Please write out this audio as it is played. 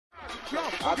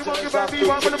Monkey by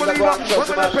beaver, when the believer, when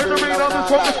the pen the reader, the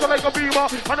focus go like a beaver,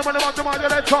 and the man the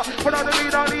modulator, put on the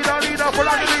leader, put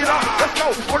on the leader, let's go,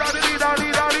 put on the leader,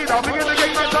 begin the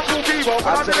game, let's go beaver,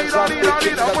 put on the leader,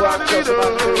 put on the leader,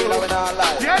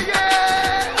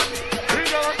 yeah, we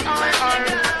go,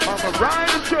 I'm a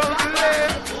ride of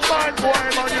chocolate, fine boy,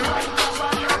 man, you,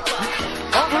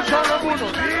 Uncle Charlie,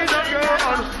 need a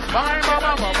girl, my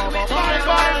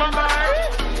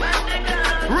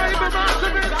Raven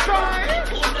Massive inside.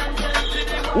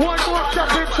 One more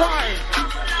step inside.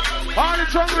 All the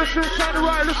junglers inside the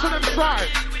right, listen inside.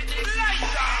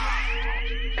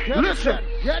 Listen.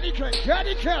 Kenny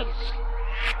Ken.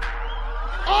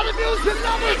 All the music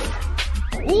lovers.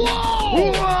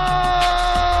 Whoa!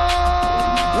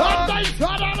 One night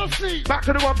shot on the street. Back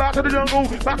to the one, back to the jungle.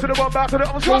 Back to the one, back to the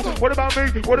jungle. What about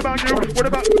me? What about you? What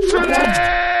about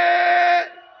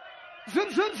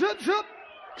Zip.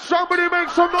 Somebody make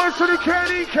some noise for the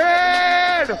Kenny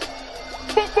Ken!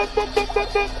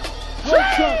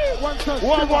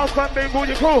 One more from Bingo,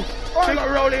 you cool. They got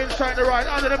rolling inside the right,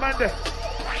 under the man there.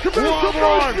 Come here, some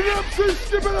noise for the MC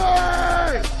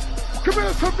Stimuli! Come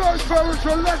here, some noise for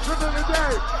the legend of the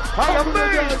day. How you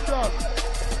mean?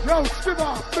 Yo,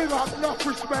 big up, enough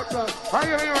respect, man. How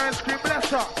you mean, Ryan Scream,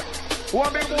 bless up.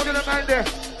 One big more than the man there.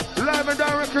 Live and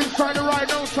direct inside the right,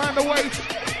 no time to waste.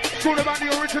 Talk about the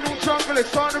original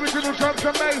junglist, on the original drums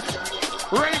and bass.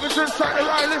 Ravens inside the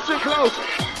right, listen close.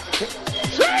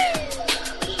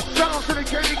 Sounds to the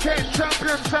Kenny Ken,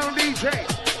 champion sound DJ.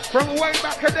 From way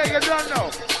back a day, you don't know.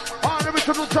 On the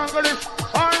original junglist,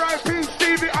 R.I.P.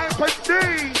 Stevie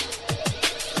I.P.D.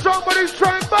 Somebody's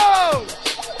trombone.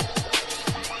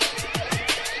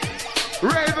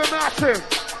 Raven Massive.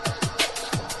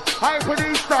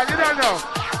 I.P.D. style, you don't know.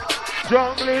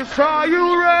 Junglist, are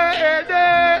you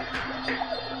ready?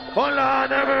 Hold on,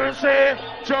 mercy.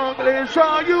 Junglist,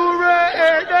 are you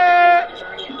ready?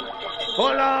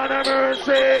 Hold on,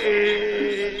 mercy.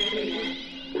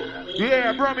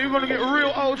 Yeah, bro, you're gonna get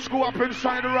real old school up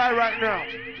inside the right now.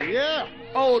 Yeah,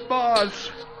 old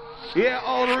bars. Yeah,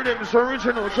 old rhythms,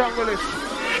 original junglist.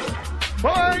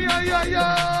 Oh,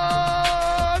 yeah.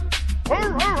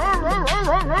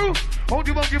 Hold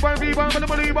you monkey by me, by the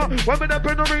believer. When me up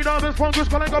in the reader, this phone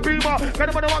just calling a beamer. Get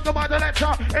him on the one to my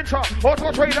lecture. Enter,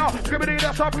 auto trader, give me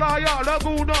the supplier,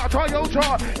 Laguna,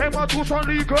 Toyota, M2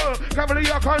 Sonica,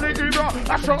 Cavalier, Carly Ibra,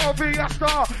 Astro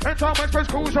Fiesta, enter my space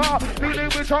cruiser,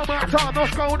 dealing with your matter, no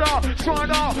Skoda,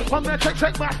 Strider, I'm the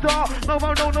check master, no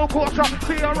quarter,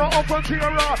 Sierra, open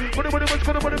Sierra, but it was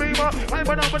gonna be me, I'm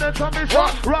an up in the tummy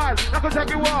shot, right, I can take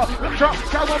you off, lecture,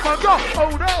 Cowabunga,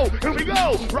 oh no, here we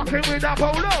go, rocking with that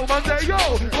polo, Monday. Yo,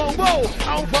 Bombo,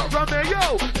 Alpha Romeo,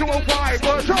 205,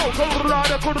 Virtual,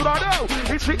 Colorado,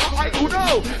 it's the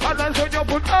I-Uno, and that's when you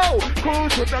put O,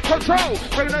 cruise with the control,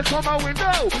 rain from my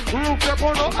window, roof up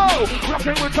on the O,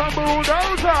 rocking with some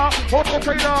bulldozer, auto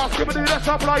trader, give me the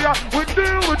supplier, we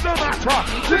deal with the matter,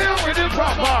 deal with it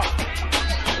proper.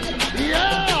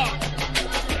 Yeah!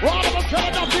 One of a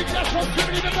sudden, I think that's what's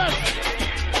giving you the best.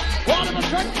 One of a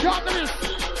sudden, Congress,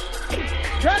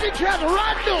 Kenny Ken,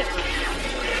 Randall.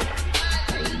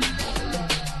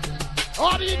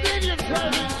 All the ingredients,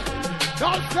 baby.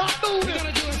 Don't stop moving.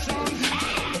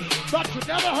 But you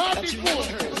never heard before.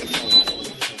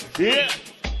 Yeah.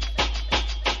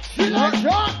 See that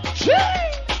shot?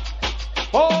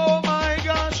 Oh my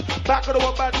gosh. Back to the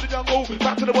one, back to the jungle.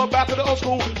 Back to the one, back to the old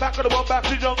school. Back to the one, back to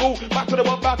the jungle. Back to the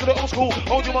one, back to the old school.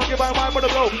 Hold you monkey by my brother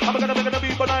blow. I'm gonna make it a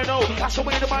beat, but I know that's the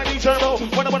way the mighty turbo.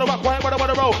 When I wanna rock, when I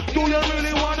wanna roll. Do you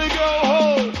really wanna go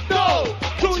home? No.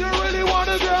 Do you really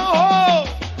wanna go home?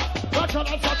 I'm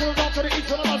to the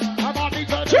east of us. I'm on the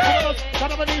east of us.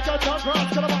 Kind of a need to jump for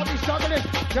us. Kind of on the struggling.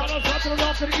 Kind of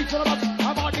to the east of us.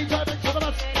 I'm on the east of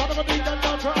us. Kind of a need to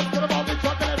jump for us. Kind of on the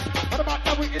struggling. Kind of on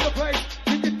the in the place.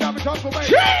 Thinking damage off the way.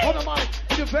 On the mic,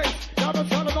 in the face. Down the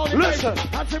front of all the face.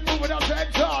 As it moving up to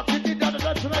enter. Kicking down the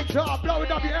destination.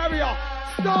 Blowing up the area.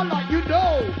 Start like you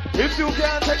know. If you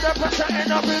can't take the pressure,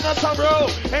 end up in a sorrow.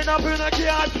 End up in a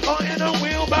yard or in a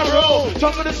wheelbarrow.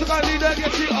 Jungle the sugar leader,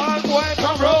 get you on boy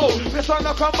can roll. This on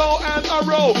the combo and a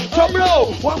roll. So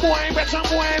blow. One boy, better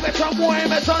no.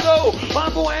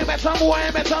 One boy,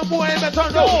 better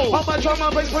no. I'm a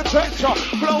drummer bass protector.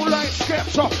 Blow like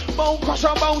Skepta. Bone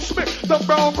crusher, bone smith. The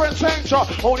brown presenter.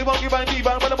 Only monkey by me,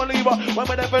 but I'm a believer. When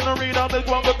I'm in the arena, there's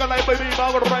one look like baby.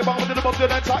 I'm gonna ride on with the box of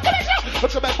that side.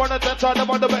 Put your back on the center.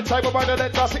 on the bed, type about the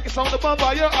letter, sick is on the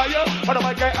bumper, yeah, I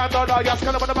don't get under the gas,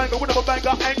 kind of on the mango, with a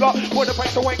banger, anger, with a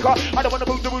face to wanker. I don't want to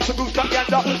move the roots and goose, that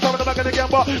gander, some of the back of the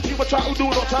gamba. See what try to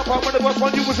do, no tamper, when the first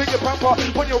one you was in your pamper,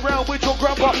 when you're around with your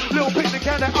grandpa, little picnic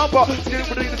and an umber, skin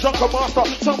between the junker master,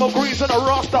 some of greens and a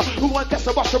rasta, who want that's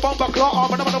a bust your bumper, claw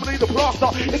arm, and I'm gonna need the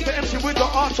plaster. It's the MC with the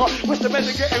answer, what's the men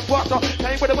getting faster,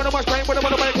 came with the money, came with the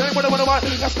money, came with the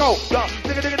money, let's go, yeah,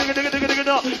 digga,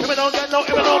 no, if it don't get no,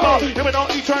 if it don't go, if it don't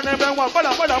eat, turn them down one,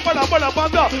 bada, I'm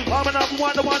an apple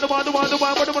one, the one, but I'm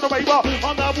on the rainbow,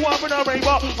 I'm not one for the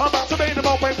rainbow, I'm about to make the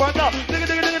ball pay, but no, digga,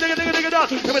 done,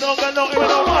 if it don't get no, if it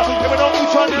don't go, if it don't eat,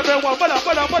 turn them down one, bada,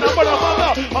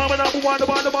 I'm an apple one, the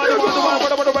one, but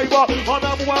I'm on the rainbow, I'm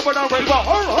not one for the rainbow,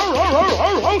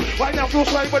 right now, feel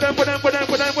slave, but them, come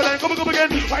again,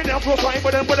 right now, feel slave,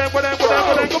 but them, come again,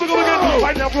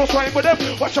 right now, feel slave, but them,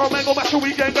 watch our man go back to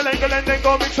weekend, then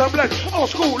go mix and blend, old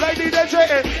school, lady, then say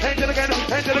it, and then again,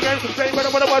 say better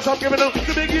what it was, I'm giving them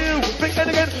the big U, big then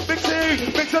again, big C,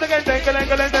 mix it again, then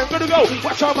gonna go,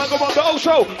 watch our man go on the old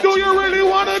show, do you really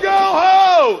wanna go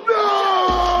home?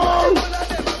 No!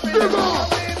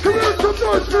 Come here, some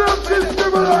noise for them,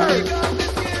 stimulate!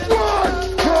 1,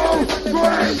 2, 3,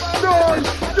 noise,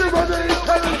 stimulate,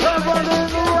 tell them to run on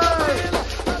the way!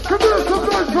 Come here, some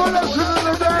noise for them in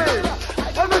the day!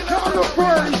 On the count of 3,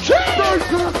 noise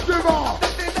to the stimmer!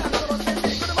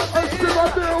 And stimmer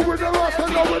deal with the lot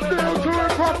and over deal to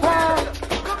it proper!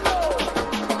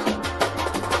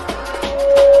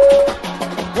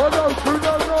 For those who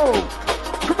don't know,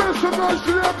 come here, some noise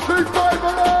to the MC5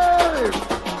 Alive!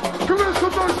 Come here,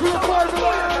 some noise to the 5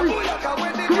 Alive!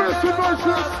 Come here, some noise to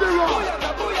the stimmer!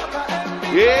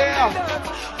 Yeah!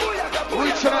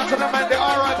 Reaching out to the man, the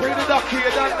R.I.P. the ducky,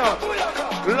 you don't know.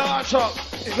 Large up.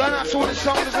 You're going to all the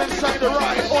songs inside the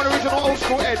right. All the original old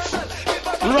school heads.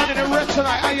 Running the red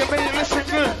tonight. How you mean? Listen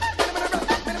good.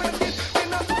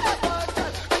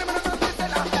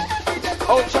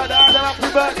 Outside the Adam,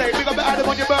 happy birthday. Big up the Adam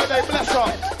on your birthday. Bless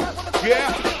her.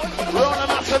 Yeah. We're on the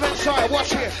massive inside.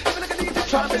 Watch it.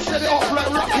 Trying to set it off like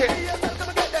rocket.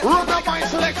 Run that mind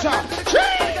selector.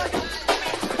 Cheers!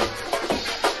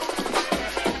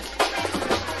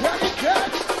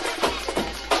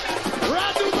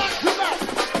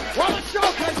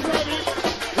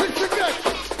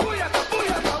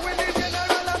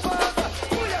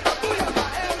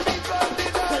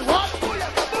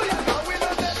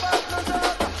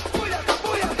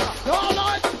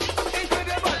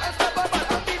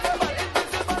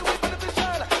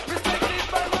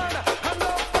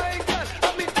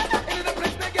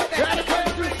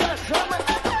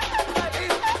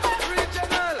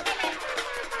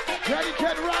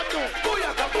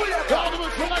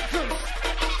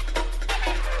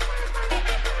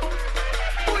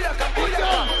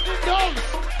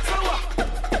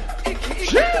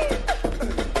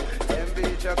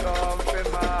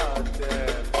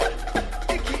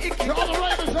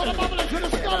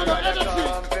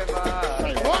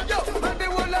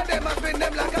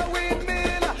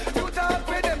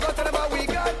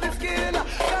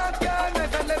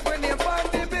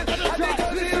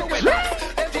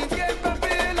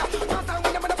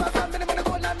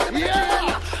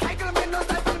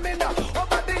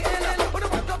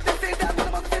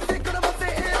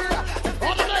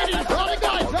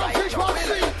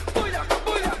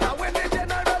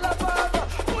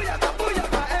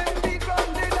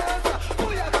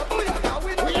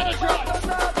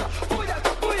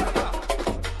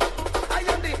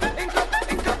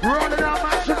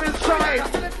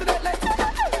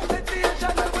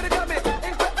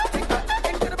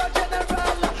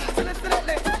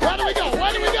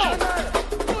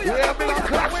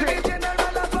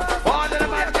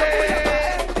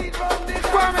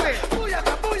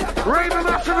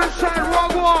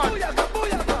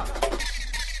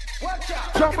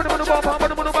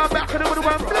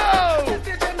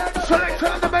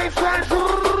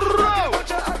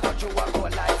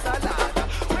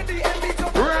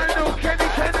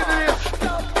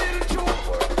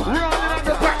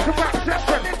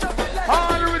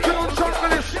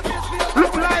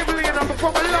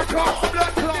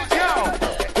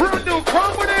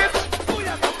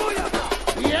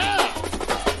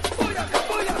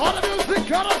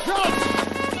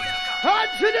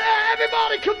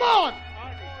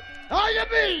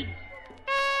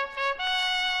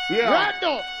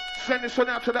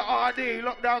 To the RD,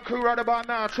 lockdown crew right about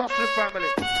now, trust the family.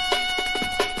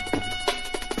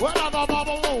 Well, I'm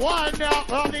wind now,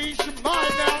 I need some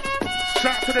mind now.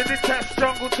 Shout to the Detest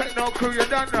Jungle Techno crew, you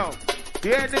don't know.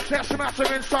 Yeah, Nick Cash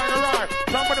massive inside the line.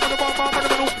 Somebody with the bomb, bomb in the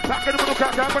middle. Back in the middle,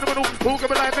 cut down in the middle. Who can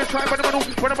be live inside in the middle?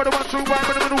 When I'm in the 1, 2, 1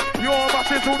 in the middle. Your boss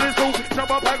is who this who.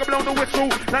 Jump up, I can blow the whistle.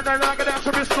 Then I get down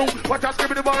to whistle. Watch out, give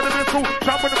me the ball in the whistle.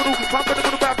 Jump in the middle, pump in the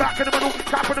middle, back in the middle.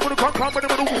 Tap in the middle, come in the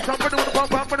middle. Jump in the middle,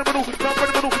 pump in the middle. Jump in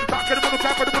the middle, back in the middle,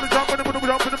 tap in the middle, jump in the middle,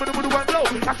 jump in the middle, and low.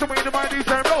 That's the way the mind is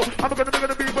there, low. I'm gonna be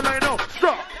the people I know.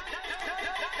 Stop.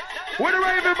 With the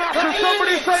Raven Master,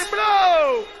 somebody say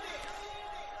blow.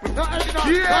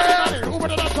 Yeah! Over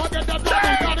the left side, get that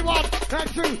 91,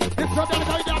 92, it's not that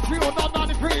guy down 3, not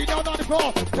 93, no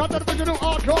 94, not the original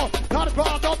hardcore,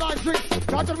 95, not 96,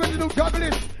 not the original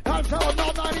Douglas, 97,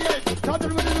 not 98, not the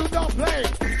original don't play.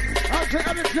 I'll say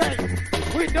everything.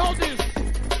 We know this.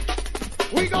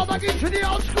 We go back into the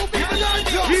old school business.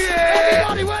 Yeah!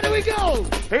 Everybody, where do we go?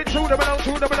 It's 2 double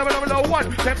 2 double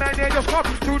 1. 10 man here just come.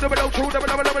 2 double 2 double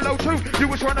 2. You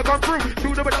was trying to come through.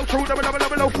 2 double 2 double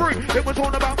 3. It was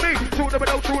all about me. 2 double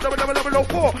 2 double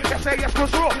 4. SAS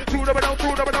was raw. 2 double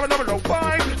 2 double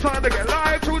 5. Time to get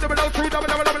live. 2 double 2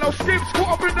 double skips.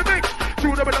 Caught up in the mix.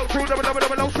 2 double 2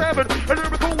 double 7. A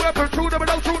lyrical weapon. 2 double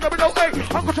 2 double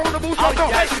 8. Uncontrollable shot.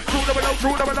 2 double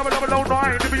 2 double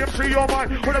 9. The BMC your mind.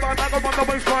 What about Mago on the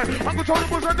baseline?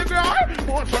 Uncontrollable shot.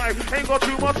 More time. Ain't got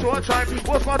too much short time.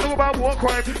 What's my do about war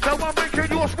crime? Now I'm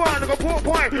making your spine like a poor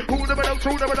point. Who double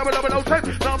 2 double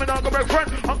 10. Now I'm in our break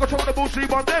friend. Uncontrollable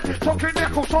sleep on them. Talking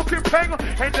nickel, talking peng.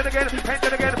 Ain't it again.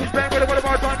 Bang with a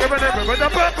bar time. Give it every. With the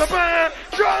bang.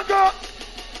 Jungle.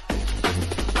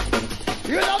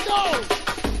 You don't know.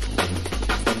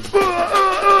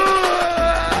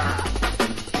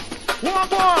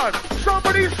 One.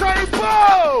 Somebody say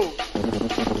bow.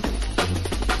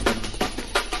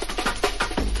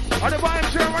 On the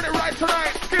vibes here, run it right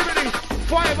tonight. Give me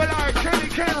 5 alive, Kenny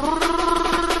Ken.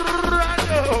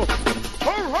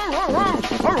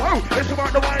 It's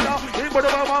about the wider. In with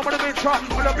the bomb on the mid shot.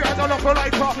 On the behind the local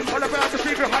lighter. On the behind the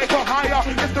secret hyper higher.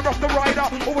 It's the rough the rider.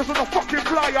 Always on the fucking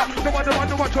flyer. The one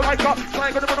what you like.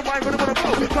 Flying on the blow.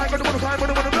 Flying on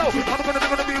the blow. I'm gonna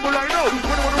be the people I know.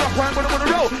 Gonna rock, gonna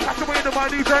roll. That's the way the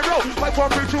mind is and roll. Like 1,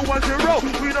 3, 2, 1, 0.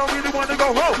 We don't really want to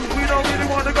go home.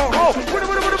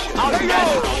 Hey yo!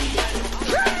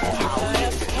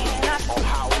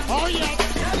 Oh yeah!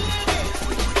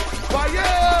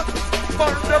 Fire!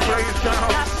 Burn the place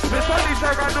down. This one is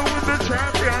like I do with the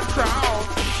champion sound.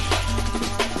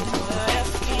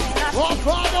 One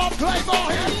part play ball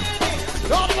here.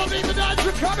 Lord of the Dance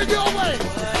are coming your way.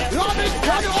 Lord is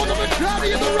coming all the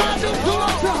majority of the random to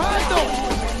up to handle.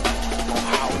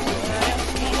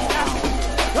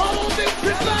 Lord of the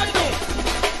handle.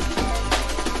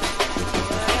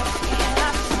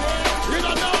 You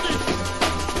don't know this.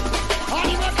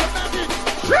 Highly recommended.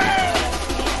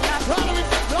 How do we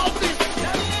know this?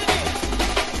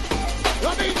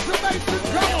 That means to make some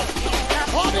trouble.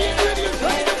 All the ingredients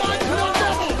ready to mind to the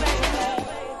devil.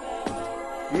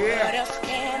 Yeah.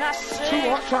 Too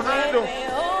hot to handle.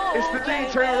 It's the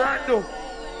DJ Randall.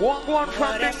 One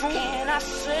from Mingle.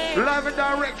 Live and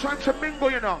direct, trying to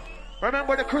mingle, you know.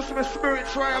 Remember the Christmas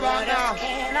spirit's right about now.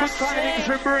 Good tidings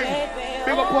we bring.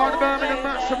 Big up on Birmingham,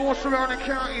 massive all surrounding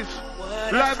counties.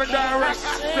 Live and direct,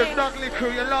 Aston, Dudley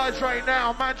crew, you're live right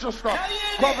now. Manchester,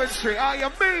 Coventry, how you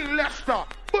mean, Leicester?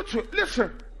 Butcher,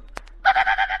 listen.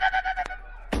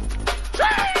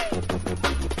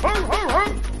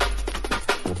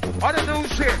 I don't know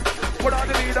shit. What are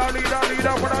the leader?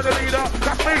 What are the leader?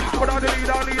 That's me. What are the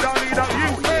leader?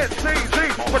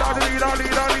 UNCZ. What are the leader?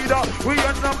 We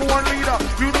are number 1 leader.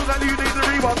 You know that you need the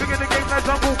reaver. We get the game like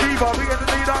Jungle Fever. We get the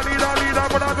leader.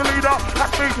 What are the leader?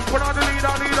 That's me. What are the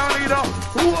leader?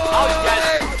 What?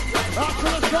 That's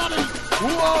the Johnny.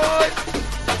 What?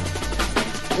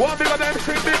 One bigger than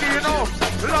MC Biggie, you know.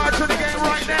 Large to the game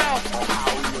right now.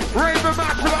 Raven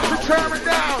Max about to tear it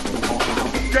down.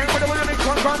 Game with the Knicks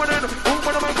one coming in. Boom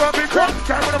with the man coming in.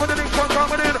 Game with the Knicks one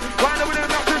coming in. Wind up with the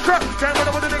Knicks one coming in. Game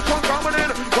with the Knicks one coming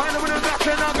in. Wind up with the Knicks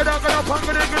and knock it out.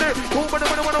 Boom with the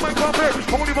man coming in.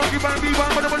 Holy monkey bang, be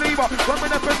one with the believer. Come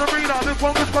in the arena. This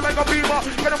one is like a beamer.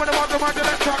 Get him with the man, the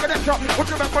left side, the shot.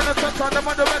 Put your back on the center, the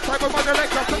man, the left side, the man, the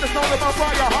left side. Set the sound of my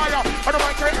fire higher. And the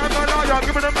man can't hang on higher.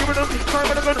 Give it them.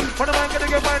 Time with the gun. And the man gonna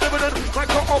get my dividend.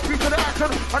 Like cut off piece of the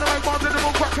action. And the man bombs in the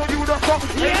moon. Crack on you, the song.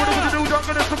 Hey, what do we do? Don't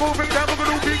get us to moving down. We're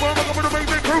gonna be one. We're gonna make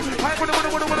big crew. Hang with the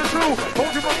two.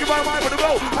 Hold your monkey by my with the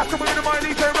go. Have to win the mind,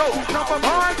 each row. Number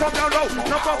 5, come down low.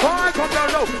 Number 5, come down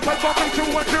low. Like 1,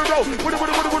 2, 1, 0. With the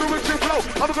flow.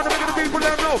 I'm gonna make the people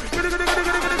let know.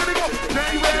 Go.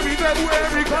 January,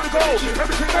 gonna go.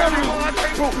 Everything everyone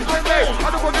table. I'm there. I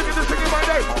don't want to get this thing in my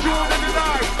day. June and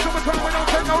July. Summertime, we don't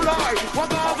take no lie.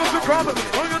 One August to come.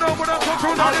 Oh, you know what I'm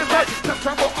talking about is like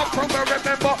September, October,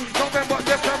 remember, November,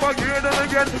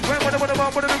 again. When whenever the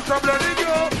man, whenever some bloody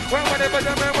go. When whenever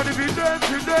the man, whenever he dance.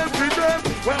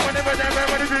 When whenever the man,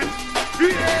 whenever he,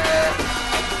 yeah.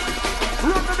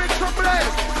 Run the mix up,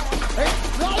 please.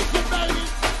 Explosive, baby.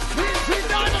 TNT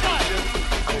Dynamite.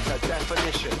 It's a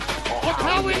definition Of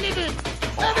how we live it.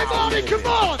 Everybody, come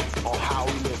on. Or how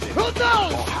we live it. Who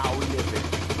knows? Or how we live it.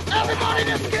 Everybody,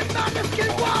 let's get mad, let's get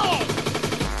wild.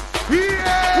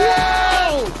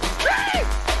 Yeah! Whoa!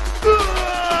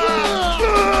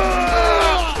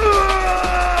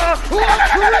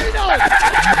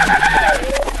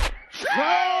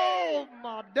 Oh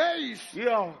my days!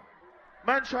 Yo,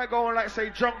 man try going like say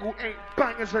jungle ain't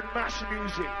bangers and mash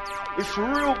music. It's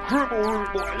real gribble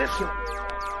root boy, listen.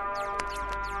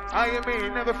 I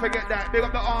mean, never forget that. Big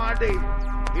up the R&D.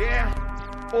 Yeah?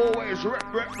 Always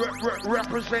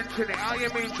representing it. I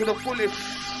mean to the fullest.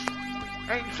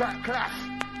 Ain't track class.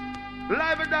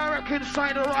 Live and direct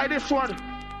inside the ride, this one.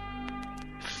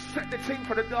 Set the thing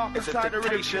for the darker side of the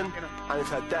rhythm. And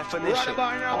it's a definition. Right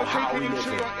about now, we're taking you to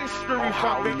your history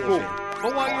from Bigfoot.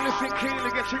 But while you listen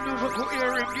keenly, get your musical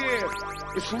ear in gear.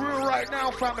 It's real right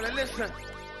now, family. Listen.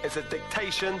 It's a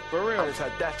dictation. For real. And it's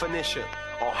a definition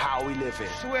of how we live it.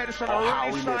 Swear this on a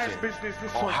really science business,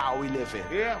 this one. Or how we live it.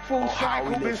 Yeah, full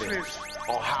cycle business.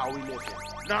 Or how we live it.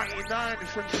 99 and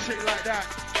some shit like that.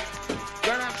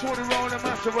 Then I'm sort of rolling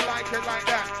massive, we like it like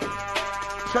that.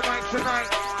 Tonight,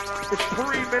 it's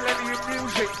pre-millennium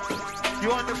music.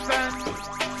 You understand?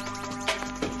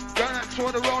 Going out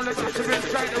to the rolling massive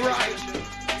inside the right.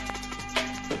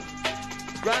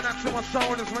 Going out to my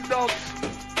soldiers, my dogs.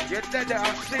 You're dead there,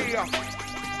 I see ya.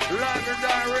 Live and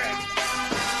direct.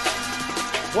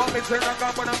 What me turn a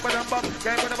gun, but I'm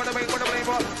game with the make with the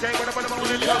flavor, game with the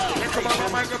moving top. It's about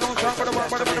my microphone, sound for the one,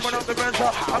 but I'm the best.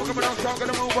 I'm coming out strong in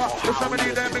the mover. There's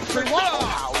somebody there mixing.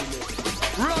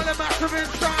 Roll the massive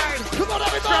inside. Come on,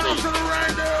 everybody. Shout out to the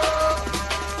random.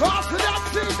 Pass it up,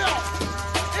 female.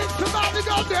 It's about to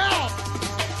go down.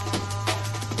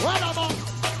 What am I?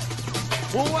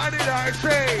 Well, what did I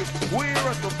say? We're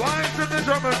at the vines of the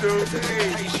drum and duty.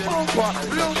 Oompa,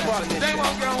 loompa, they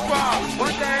won't go far.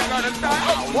 But they ain't gonna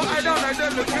die. What I don't like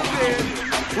them to kill it.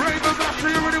 Raven Master,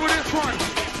 you ready with this one?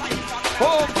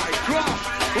 Oh my God.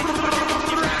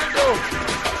 Rando.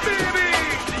 Baby.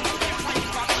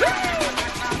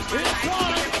 It's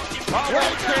time. How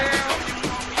about tail?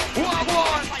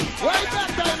 One. Way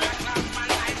back, baby.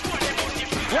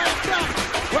 Way back.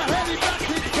 We're heading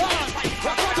back in time.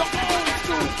 We're going to old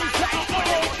school. It's our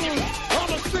old school. On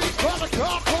the street, on the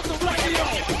car, on the radio.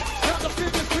 Got the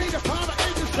 53 to pound of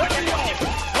English radio.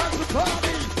 Where's the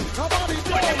party? Nobody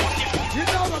knows. You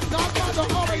know the dog by the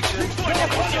orange street. Come on,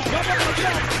 come on,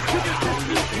 again. To the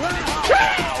district warehouse.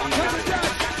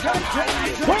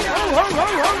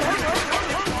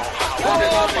 Oh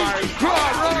my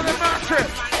God, roll the massive.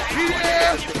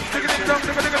 Yeah. Dig-a-ding-dong.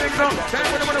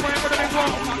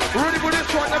 Ready for this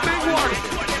one, the big one.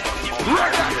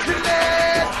 Right at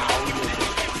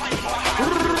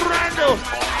Randall.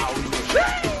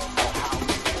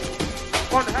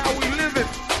 On how we live it.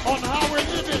 On how we're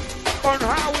living. On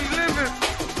how we live it.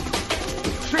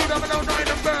 2009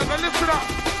 and Burger, lift it up.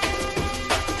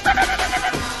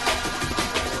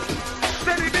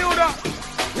 Steady build up.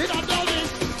 We don't know this.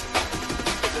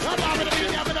 Come on, with the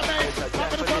beat, up in the bass.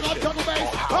 Up in the front, up double bass.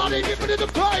 Party, give it in the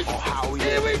place.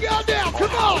 Here we go now,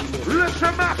 come on.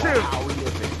 Listen, massive.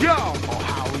 Yo.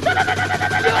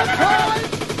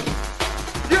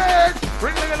 Yeah.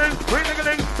 Ring a ling.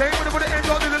 Take with the end,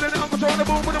 got the I'm control the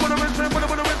boom, with the wrist,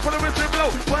 blow.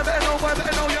 Why the NO,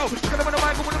 yo. Get up on the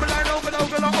mic, with the line, over,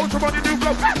 ultra body, new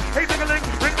flow. Hey, ring a ling.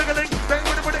 Take with the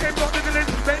end, got the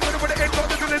take with the end, got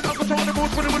the I'm control the boom,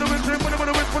 with the wrist,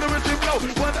 blow.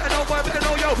 Why the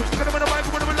NO, yo. Get up on the mic,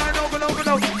 with the line, over,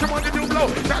 ultra body, new flow.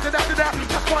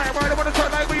 That's why I ride on the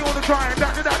track like we on the trying.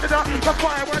 That's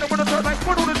why I ride on the track like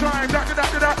we on the trying.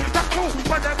 That's cool.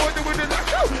 When that boy doing it, that's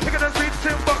cool. Look at them feet,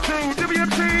 Timbuktu,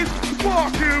 WMCs,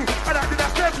 fuck you. And I did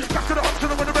that step, back to the up to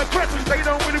the red press. They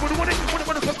don't really want it.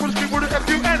 When the fuck was the FUN.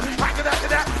 I can that's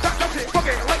it. Fuck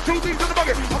it, like 2 teams in the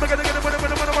bucket. I'm gonna get it when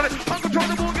I want it.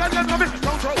 Uncontrollable, God, let's have it.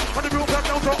 Control, on the real club,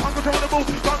 uncontrollable.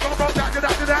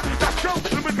 That's jokes.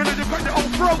 Women gonna defend their own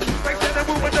throat. They say they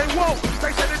will, but they won't.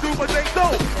 They say they do, but they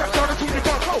don't. That's not a tool you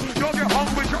can't go. You'll get hung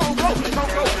with your own blow.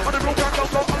 Don't go, on the real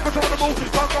club, uncontrollable.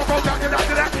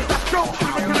 That's jokes.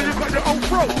 Women gonna defend their own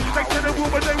throat. They say they will,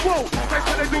 but they won't. They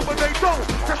say they do, but they don't.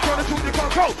 That's not a tool you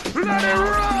can't go. Let it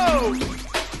roll.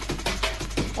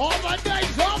 All my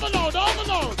days, overload.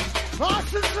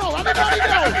 Fast and slow, everybody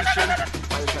knows.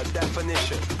 And it's a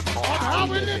definition of how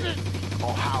we live it.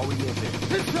 Or how we live it.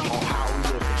 It's Or how we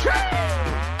live it.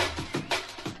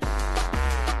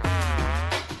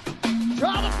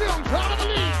 Drop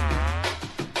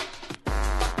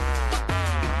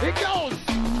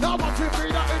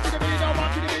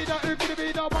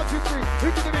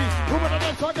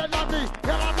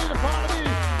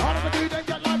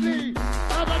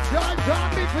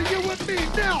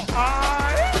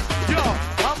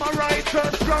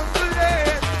jungle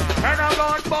days, and I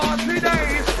got bossy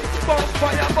days.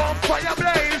 Bonfire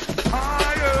blaze.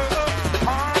 Higher,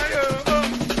 higher,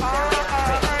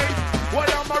 high.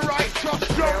 Well, I'm a righteous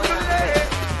jungle days,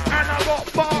 and I got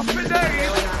bossy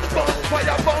days.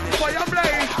 Bonfire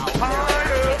blaze.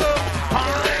 Higher,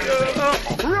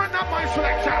 higher. Run up my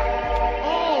selector.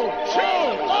 Oh, chill,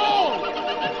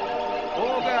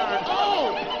 oh, God. oh.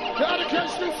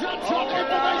 Dedication center,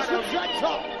 information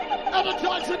center.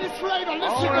 Advertising this flavor, Oh,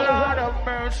 listen to Lord of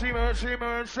mercy, mercy,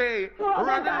 mercy.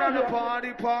 Run around the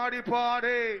party.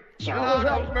 Lord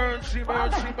of mercy,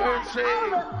 mercy, mercy.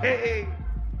 Hey.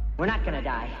 We're not gonna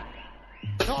die.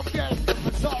 Don't get the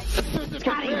results.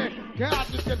 Got him. God,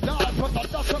 you can die from the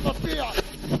dust of the fear.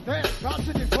 Then,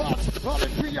 passing your thoughts, running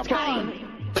through your mind.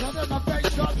 None of my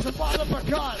face shots are one of a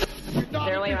kind. Is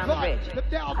there a way around the bridge? The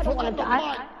down I don't for wanna the die.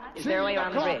 light. Is there a way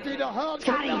around the bridge? The herd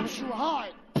Got him. too high.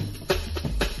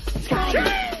 Got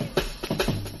him.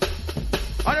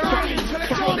 On the right,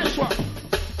 select on this one.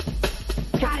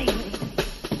 Got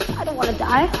him. I don't wanna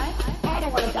die. I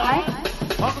don't wanna die.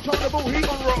 I'm controlling the ball, heat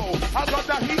on roll. I got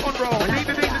that heat on roll. Need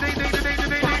the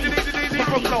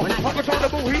flow. I'm controlling the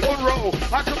ball, heat on roll.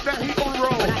 I took that heat on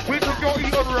roll. We took your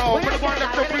heat on roll. When the one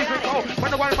left the freezing cold.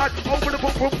 When the one might open the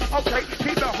boom, boom. Okay,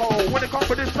 keep the hole. When it comes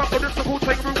for this stuff, this the cool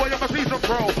take every way I'm a season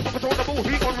pro. I'm controlling the ball,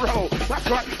 heat on roll. That's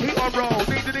right, heat on roll.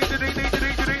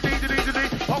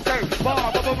 Okay,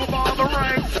 bar,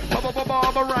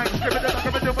 rank. Give it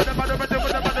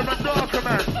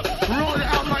man. Roll it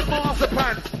out like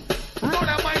marzipan. Roll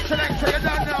that mic selector, you're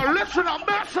done now. Listen up,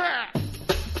 mercy.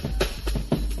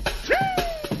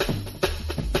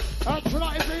 And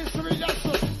tonight is the history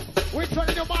lesson. We're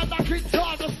taking your mind back in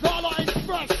time. The Starlight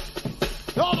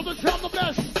Express. All of us have the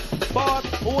best. Bars,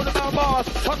 all about bars.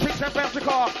 Hot chicks and fancy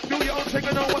car. Do your own thing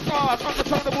and know what's ours.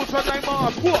 Uncontrollable Sunday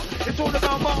Mars. What? It's all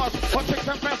about Mars. Hot chicks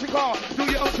and fancy car. Do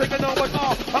your own thing and know what's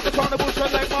ours. Uncontrollable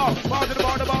Sunday Mars. Mars in the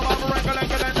bar, I'm a wrangle,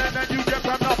 and you get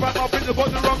crammed up. I'm up in the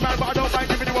bottom, the wrong man, but I don't mind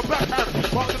giving you a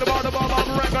backhand. Mars in the bar, I'm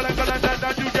a wrangle,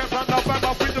 and you get crammed up. I'm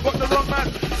up in the bottom, the wrong man.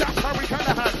 That's Harry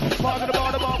Callahan. Mars in the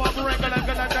bar, I'm a wrangle, and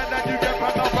you get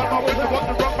crammed up. I'm up in the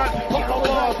bottom, the wrong man. Hot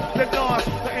Mars, the Nars,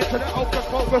 the internet,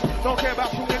 focus. Don't care about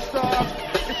shooting stars.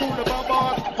 It's all about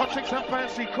bars, hot chicks and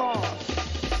fancy cars.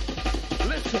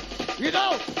 Listen, You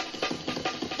know,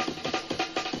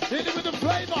 hit it with the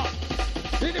flavor,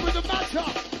 hit it with the matter.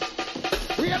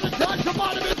 We have a touch of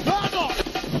vitamin Inferno.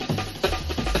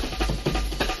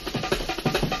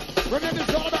 Remember,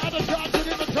 it's all about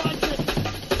advertising,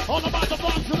 all about the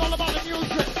box and all about the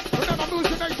music. Remember,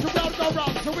 music makes the world go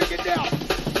round, so we get down.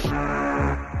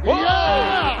 whoa,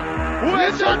 Yeah!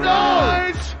 where's the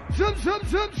noise?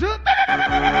 Zoom.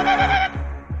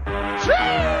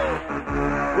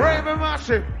 Raven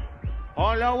Massive.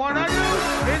 All I wanna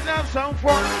do is have some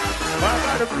fun. I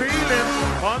got a feeling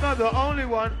I'm not the only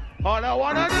one. All I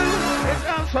wanna do is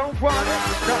have some fun.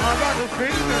 Now I got a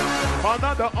feeling I'm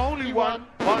not the only one.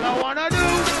 All I wanna do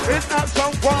is have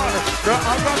some fun. Now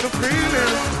I got the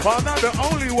feeling I'm not the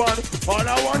only one. All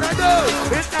I wanna do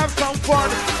is have some fun.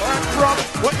 And from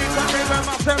what you can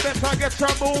remember myself, better get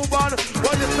some move on.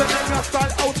 What is the name of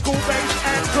style, old school bass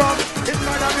and drum? It's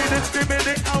gonna be this in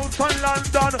out in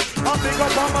London. I'm big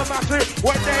up on my massive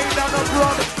when they done a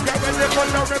run. Get ready for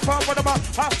the report for the man.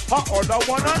 All I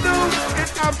wanna do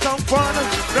is have some fun.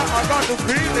 Now I got the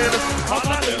feeling I'm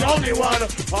not the only one.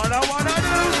 All I wanna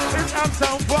do is have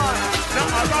some fun. Now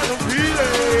I got the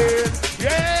feeling.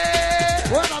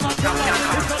 Yeah. Well, I'm not coming.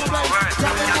 It's all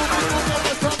about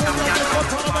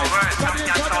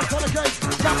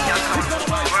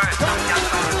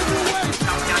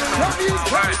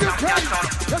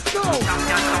let's go.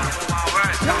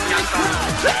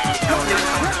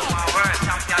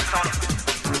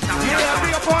 Yeah,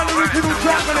 be a part of the original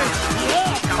junglist.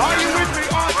 Are you with me?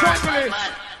 Our junglist.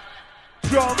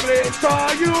 Junglist,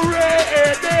 are you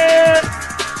ready?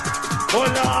 Oh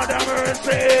Lord have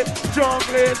mercy.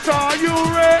 Junglist, are you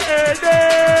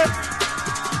ready?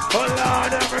 Oh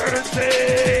Lord have mercy.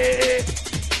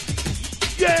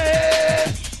 Yeah.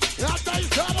 That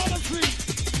nice out on the street.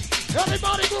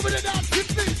 Everybody moving it down. Keep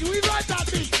beat. We ride that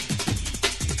beat.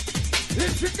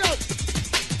 Here she goes.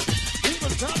 He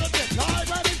was trying to get live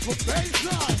ready for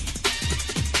baseline.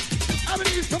 I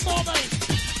need some more bass.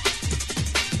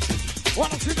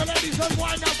 Wanna see the ladies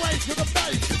unwind their way to the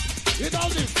bass. You know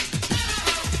this.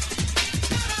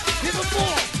 Give them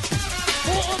more.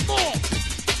 More and more.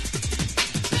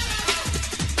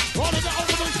 Rolling the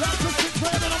ultimate championship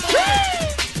train in the morning.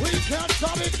 We can't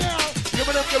stop it now. Give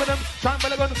it them, time for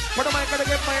the gun. For the mic, gotta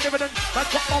get check my evidence. Man,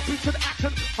 got off into the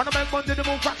action. And a man Monday the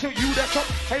move fraction. You that's up.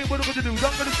 Hey, what are we gonna do?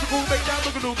 I'm gonna school, make down,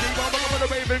 we're gonna do. Keep on, I'm gonna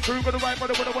raving crew, gonna write, what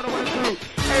I do.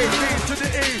 A, B to the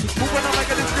E. Who when I make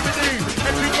a discriminate?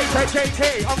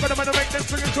 M-B-A-K-K-K. I'm gonna make them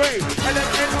swing and sway. And then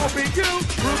N-O-B-Q.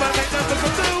 Room and make them look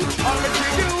at do.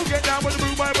 R-N-G-U. Get down with the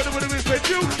move, what do we with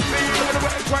you? Me, look at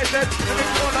what X-Y-Z. And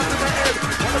it's all under my head.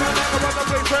 What am I like about the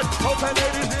place red? Hotel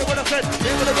ladies, hear what I said.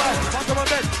 Hear what I write. Talk to my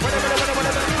bed. Whatever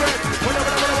spread.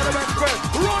 Whatever spread.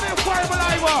 Run it, fire, but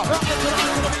I want.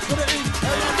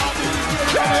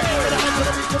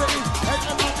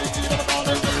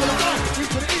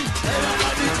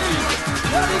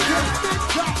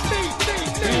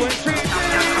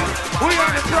 We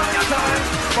are the prime time.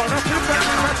 Gonna flip back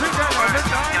and match again on the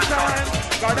time time.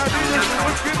 Gotta do this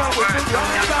with skin on with the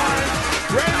wrong time.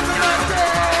 Raise the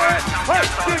message. Hey,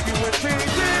 give you a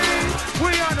TV. We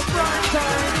are the prime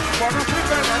time. Gonna flip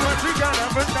back and match again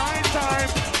on the time time.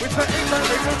 With the England,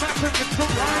 they will match it to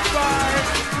right by.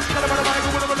 Gotta buy the mic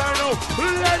with a lino.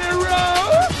 Let it roll.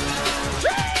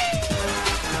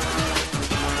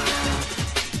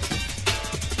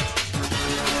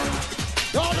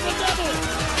 God of the devil!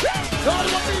 God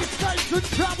of the beast in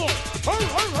trouble!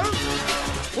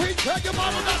 We take him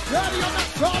out of that daddy on that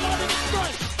starlight in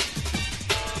strike!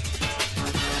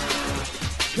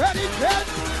 Ready, kid?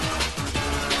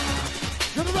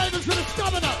 To the Ravens, to the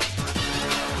Stubborner!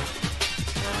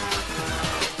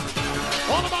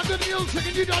 All about good music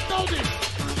and you don't know this!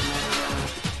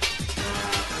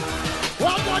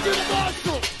 Well done,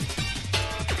 Universal!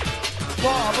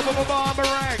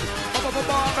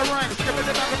 Boomerang. Skipping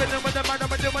the back of it with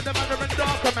the man and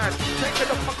darker man. Take it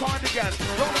off my cardigan.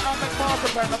 Roll it out like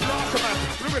marker man. I'm darker man.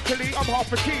 Lyrically, I'm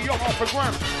half a key, you're half a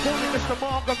gram. Call me Mr.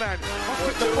 Marga man. I'm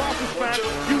with the Barkers man.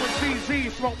 You and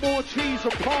CZ smoke more cheese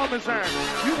than Parmesan.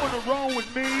 You wanna roll with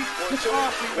me? Just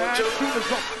ask me, man. As soon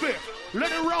as I spit.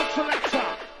 Let it roll, selector.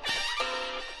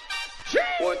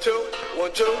 1, 2,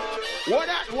 1, 2. What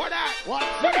that?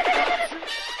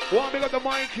 One big up the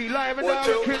Mikey, live and 1,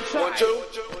 direct 2, inside. 1, 2.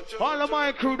 All of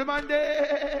my crew, the man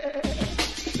there.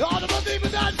 God of the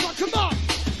demon dance, come on!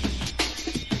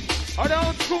 I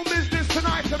don't school business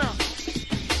tonight,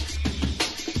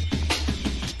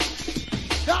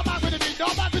 Now back with the beat,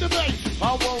 now back with the bass. I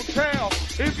won't tell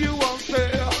if you won't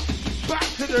tell. Back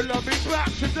to the lobby,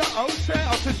 back to the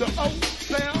hotel,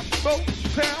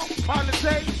 motel,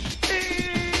 holiday.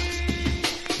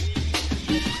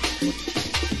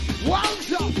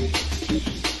 Wound up!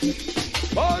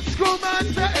 Old school man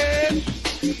say,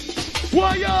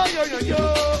 whoa, yo.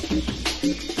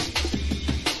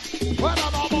 Well,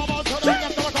 I'm mama to the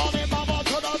left, I'm calling mama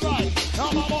to the right. Now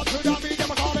mama to the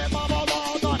medium, I'm calling mama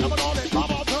all night. I'm calling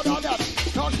mama to the left.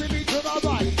 Now she me to the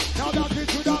right. Now that's it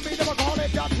to the medium, I'm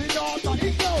calling that's it all night.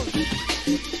 It goes.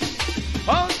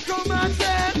 Old school man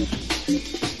say,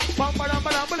 bam.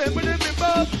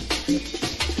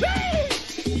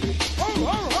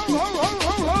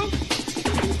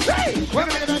 We're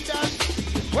making that dance.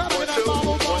 We're making that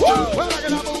marble ball. We're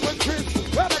making that move and twist.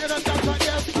 We're making that dance like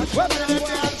yes. We're making that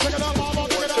dance. Check it out, marble.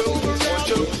 Check it out, move around.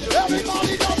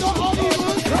 Everybody does the Holy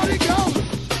Ghost. Ready, go.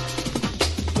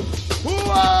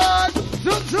 What?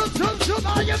 Zoom,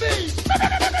 how you be?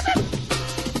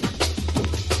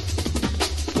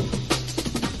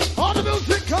 All the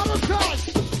music, come aside.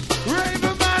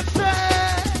 Raven man say,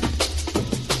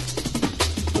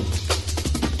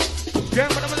 yeah,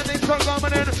 but I'm in the next song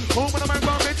coming in. Home when I'm in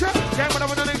picture. Yeah, but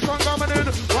I'm in the next song coming in.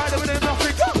 Right over in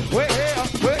Africa. We're here.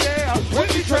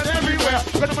 We're each and everywhere.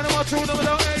 Gonna run about two, number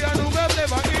down here. Do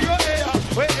never in your ear.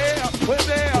 We're here.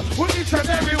 We're each and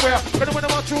everywhere. Gonna run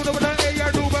about two, number down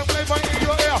here. Do never in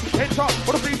your ear. Enter,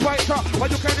 what a free fighter.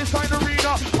 But you can't decide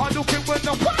arena. I'm looking with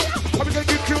the fire. I'm gonna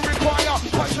give you require.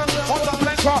 Passion on the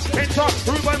blanker. Enter,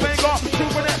 Ruben Vega.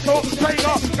 Supernetto,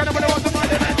 Tiger. Gonna run about the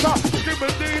man and enter.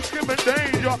 Skipping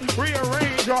danger.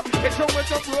 Rearranger. It's a with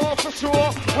the bro for sure.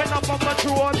 When I'm on my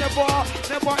tour,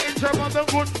 never injure on the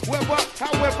good weather.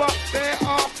 However,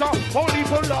 thereafter, only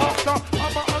for laughter.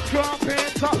 I'm a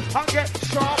carpenter. I get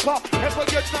sharper. Ever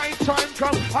get night time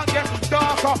come, I get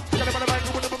darker. Got him on the bank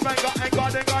with the banger. Ain't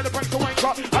got the break to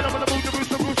wanker. I don't want to move the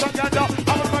boost and gander.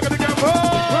 I'm a bag of the game.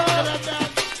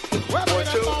 We're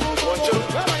making that marble ball.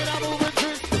 We're making that move and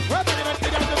twist. We're making that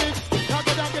get out the mix. Knock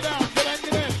it down, get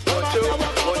in.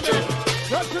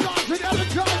 Just it on to the other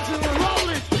times and we're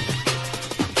rolling.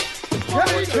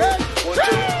 Ready, Yeah.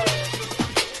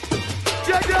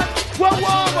 Whoa.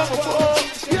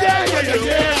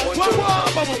 Yeah.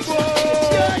 Whoa.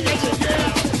 Yeah.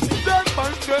 That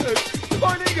man good.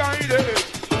 Funny guy there.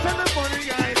 Tell the funny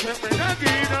guy that when I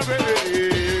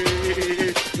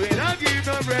give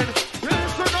the bread.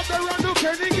 Listen up the run to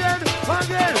Kenny again.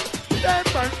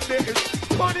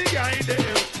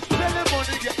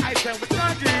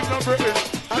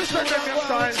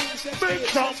 Big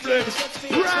tumbling.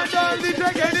 Randomly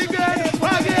take it again.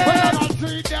 When I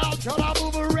see down, till I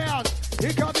move around.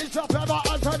 He comes up and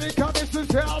I said he comes to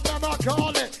tell them I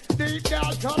call it. Deep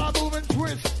down, till I move and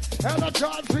twist. And I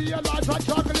try to realize I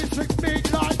juggle it 6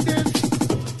 feet like this.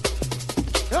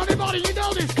 Everybody, you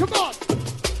know this, come on.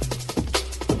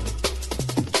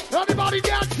 Everybody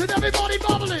dancing, everybody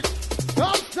bubbling.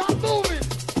 Don't stop moving.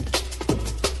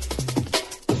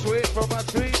 Sweet from a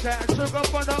sweet and sugar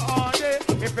for the order.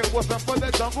 If it wasn't for the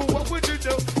jungle, what would you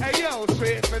do? Hey yo,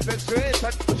 sweet for the sweet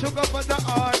and sugar for the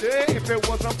order. If it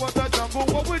wasn't for the jungle,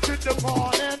 what would you do?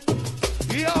 Morning.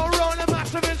 Yo, roll them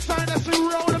massive inside us,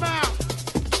 roll them out.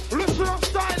 Listen up,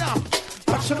 Steiner.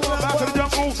 Back to the one, back to the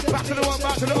jungle. Back to the one,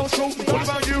 back to the old school. What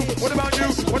about you? What about you?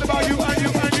 What about you and you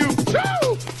and you?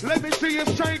 Choo! Let me see you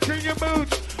shaking your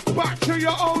boots. Back to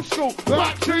your old school.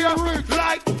 Back to your roots.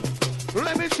 Like.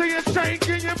 Let me see you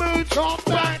shaking your boots.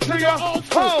 Back to your old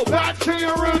school. Back to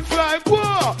your roots. Like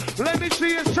whoa. Let me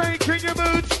see you shaking your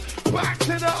boots. Back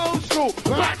to the old school.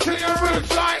 Back to your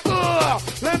roots. Like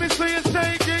let me see you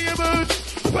shaking your boots.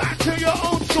 Back to your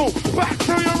old school. Back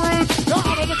to your roots.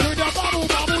 Down on the tree, down, bubble,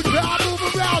 bubble, down, move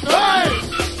around. Hey!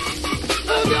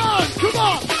 Move on, come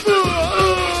on.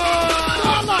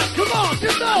 Starlight, come on,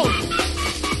 you know.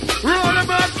 Run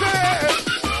about there.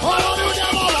 All I do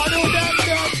that, all I do that.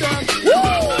 Woo!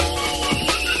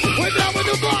 We're down with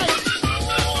the bike.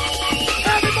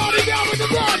 Everybody down with the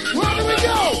bike. Where do we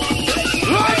go?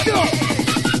 Right up.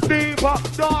 Deeper,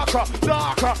 darker,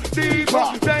 darker, deeper,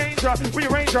 danger,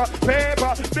 rearranger,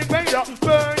 paper, big ranger,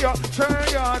 burn ya, turn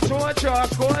ya, torture,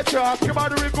 scorcher, come out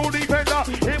the wrinkle defender,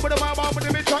 in with the mama, with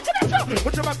the midshot,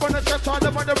 put your back on the chest, on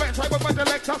the red side, with the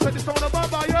legs, I said it's on the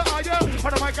baba, yeah, on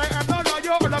the mic, I am not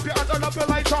liar, I love you, I love your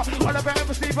lighter, I love your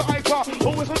embassy for hyper,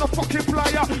 always on the fucking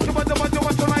flyer, the one,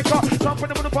 you like her, jump in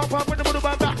the middle, pop up in the middle,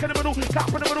 back in the middle, tap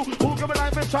in the middle, who give me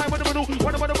life inside in the middle,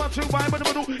 one, two, five in the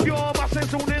middle, you're my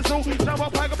sensual, now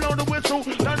I'm like blow the whistle,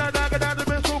 no, get out the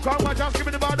missile, come on, just give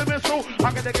me the ball, the missile,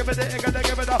 I'm gonna give it, I'm gonna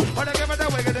give it up, I'm gonna give it up,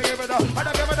 we're gonna give it up, I'm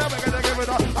gonna give it up, we're gonna give it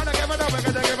up, I'm gonna give it up, we're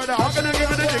gonna give it up, I'm gonna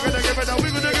give it up, we're gonna give it up,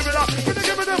 we're gonna give it up, we're gonna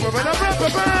give it up, we're gonna give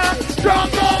it up,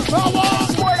 jungle power!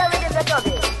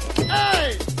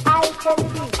 Hey! I don't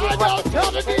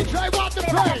tell the DJ what to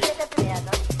play!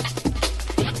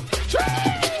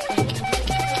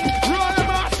 Run a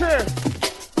massive!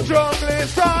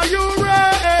 Junglist, are you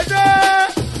ready?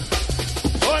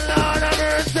 Oh Lord have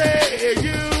mercy,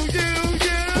 you,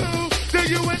 do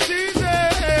you and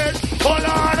Jesus? Oh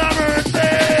Lord have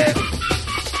mercy!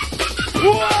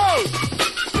 Whoa!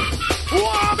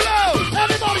 Whoa, blow!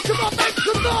 Everybody come on, make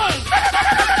some noise!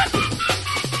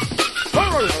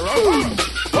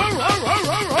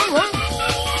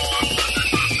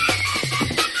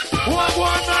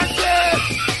 One man says,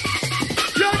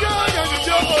 yo.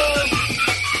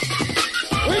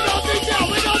 We gon' dig down,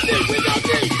 we gon'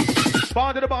 dig! Bar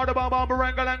to the bar,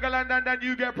 and then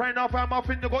you get praying off. I'm off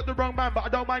in, you got the wrong man, but I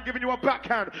don't mind giving you a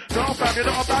backhand. No, fam, you're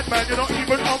not a bad man, you're not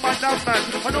even on my nav, man.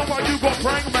 I know why you got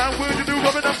praying, man. Where'd you do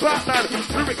Robin and Batman?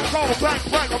 Lyrics go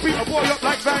bang, I beat a boy up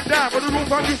like Van Damme. But the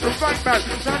roof I used to rank, man.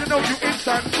 Now you know you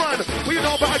instant fun. Well, you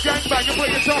know about a gangbang, you put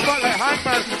yourself out like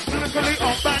hangman. Lyrically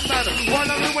on bangman,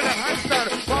 while I'm doing a handstand.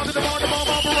 Bar to the bar, and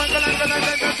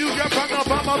then you get bang up.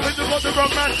 I'm off in, you got the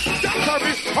wrong man. That's how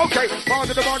it, okay. Bar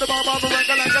to the bar,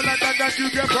 and you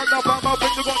get bang up. I'm off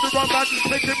in, you got the wrong man.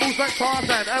 Making moves like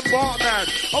Tarzan and Bartman.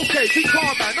 Okay, be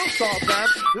calm, man, don't start, man.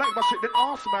 Like my shit, then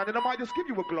ask, man, and I might just give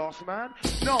you a glass, man.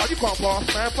 No, you can't pass,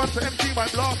 man. Front to MC, my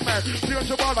blast, man. See on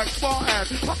your bar like Spartan.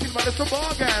 Fucking man, it's a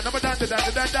bargain. I'm a dan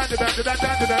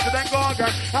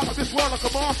gargan. Out of this world like a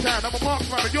Martian. I'm a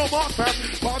marksman, and you're marksman.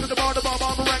 Bar to the bar, and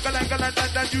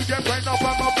then you get brain up.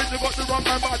 I'm up in, you got the wrong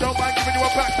man, but I don't mind giving you a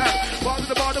backhand. Bar to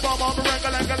the bar, and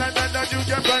then you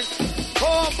get brain.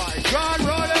 Oh my God,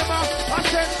 roll them up. I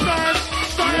said stand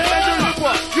and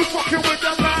deliver. You fucking with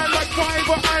the man like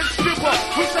Fiverr and Skipper.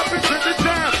 We step into the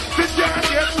jam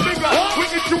gets bigger. We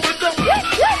get you with the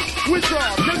wizard.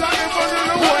 Till I ain't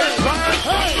running away, man.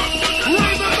 Hey,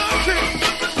 raise the mountain.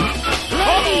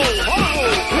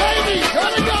 Ladies,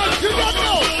 gotta go, you gotta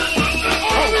go.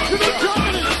 All the way to the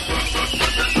Germany.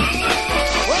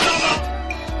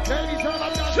 Ladies, I'm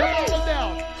not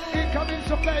down. Here comes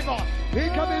some flavor.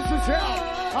 Here comes the sound.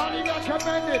 Highly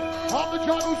recommended. On the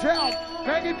jungle town.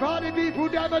 Many party people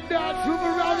never dance. Move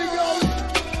around and go.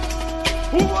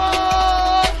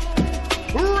 What?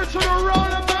 Richard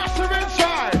around a massive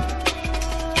inside.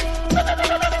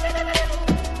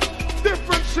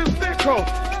 Difference is nickel.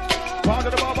 Part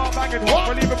of the bar banging off.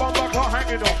 I leave a bomb back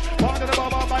hanging off. Part of the bar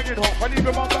banging off. I leave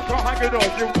a bomb back hanging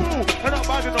off. You move and I'm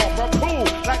banging off. I'm cool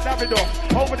like Davidoff.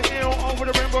 Over the hill, over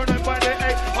the rainbow, and by the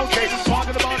eight. Okay.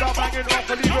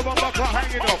 car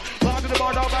hanging up. Bar to the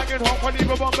bar, banging home, and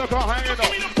even bomb the car hanging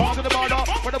up. Bar to the bar,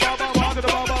 with the bar, bar to the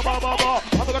bar.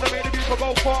 I'm gonna make the people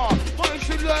go far. My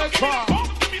shit like car.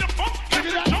 Give me the funk, give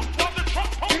me that.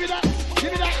 Give me that,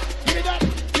 give me that, give me that,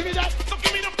 give me that. So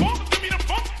give me the funk,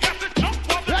 that's the jump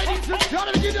on the Ladies and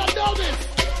gentlemen, you don't know this.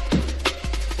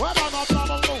 Well, I'm on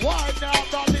the wine now,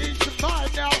 the leaves of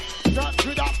mine now. Turn to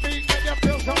that beat and you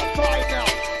feel so fine now.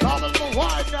 I'm on the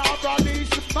wine now, the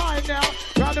leaves of mine now.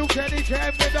 Got to get it,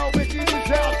 can't be no wicked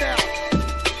is out now.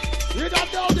 You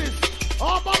don't know this.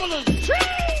 All bubblers.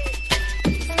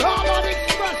 All on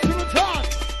express to the time.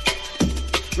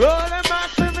 Roll them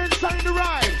massive inside the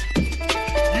ride.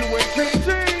 You ain't TT,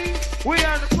 we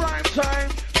are the prime time.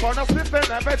 For the flipping,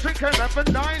 never drinking, never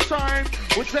night time.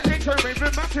 With the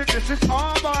intermittent massive, this is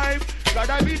our vibe.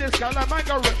 Gotta be this girl, I might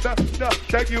go rip the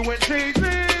you ain't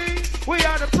TT. We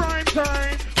are the prime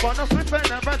time. For the flipping,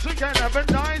 never drinking, never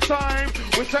night time.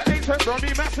 With the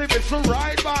intermittent massive, it's the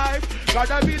right vibe.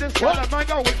 Gotta be this girl, I might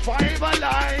go with 5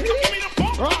 alive.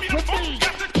 Rock with me,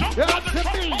 that's to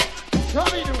me. Tell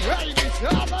me the way this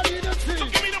somebody to see.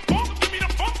 Give me the funk,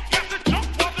 that's the jump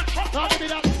on the truck. Now give me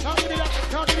that, now give me that,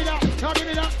 now give me that, now give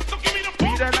me that. So give me the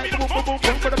funk, that like boom boom boom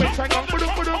boom, for the bass I go boom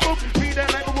boom boom. Be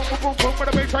that like boom boom boom boom, for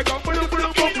the bass I go boom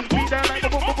boom boom. Be that like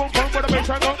boom boom boom boom, for the bass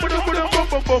I go boom boom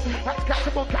boom boom. Hot cat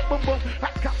boom cat boom boom,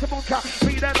 hot cat boom cat.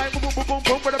 Be that like boom boom boom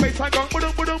boom, for the bass I go boom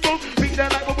boom boom. Be that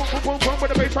like boom boom boom boom, for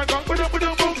the bass I go boom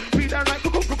boom boom. Be that like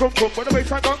boom boom boom boom, for the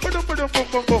bass I go boom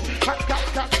boom boom. Hot cat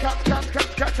cat cat cat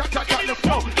cat cat cat cat. Let's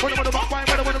go. When I'm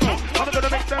gonna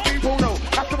make them people know.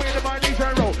 That's the way the mind needs to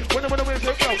roll. When I'm gonna win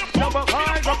the flow. Number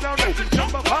high, come down low.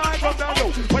 Number high, come down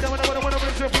low. When I'm gonna win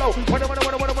the flow. When I'm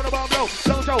gonna bomb low.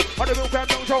 Don't show. On the real fan,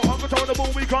 don't show. I'm control the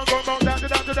boom. We can't go down, down,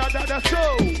 down, down, down, down. So,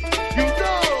 you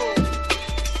know.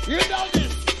 You know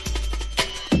this.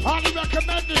 Highly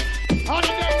recommended.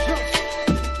 Highly dangerous.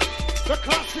 The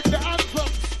classic, the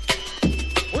anthems.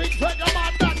 We take them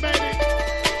on back, baby.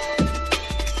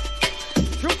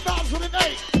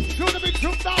 2008. Soon to be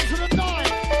 2009.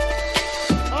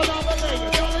 Another day,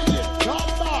 another year,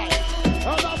 gone by.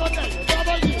 Another day,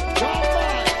 another year, gone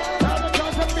by. And it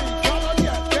doesn't mean gonna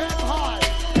get damn high.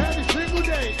 Every single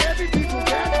day, every people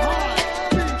get high.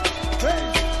 Beat,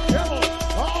 bass, devil,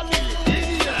 harmony,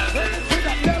 idiot, bring it to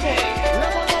that level.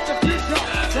 Level of the future,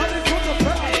 running from the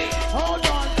past. Hold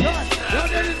on tight,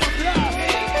 running in the blast.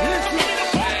 Listen.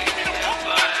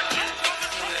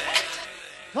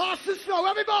 Pass the show,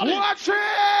 everybody. Watch it.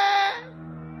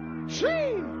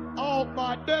 Oh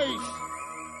my days.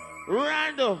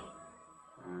 Randall.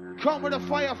 Come with a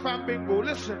fire fan bingo.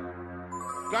 Listen.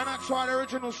 Gonna try the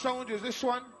original soldiers. This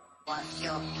one.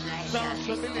 Sounds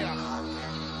familiar.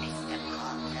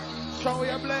 Show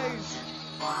your blaze.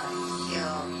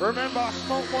 Remember,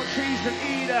 smoke more trees than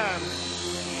eat them.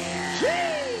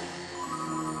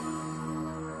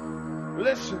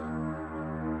 Listen.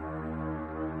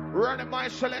 Running my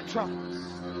selector.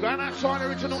 Gonna try the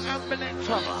original Amber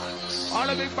Nectar. All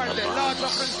the big band there. Large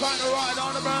up and trying to ride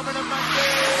on the Birmingham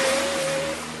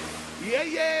Monday. Yeah,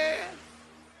 yeah.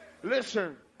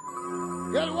 Listen.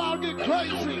 Get wild, get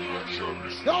crazy.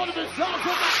 All of it sounds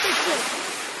on that mission.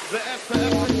 The F, the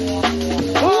F.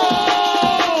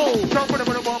 Whoa! Jump with the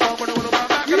bomb, back in the bomb.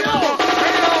 Hey,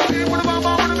 yo, in with the bomb,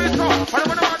 with the metro. I don't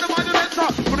want to mind the metro.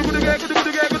 Good to get.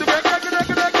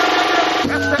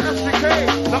 That's the SDK.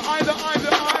 The I, the I, the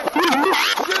I.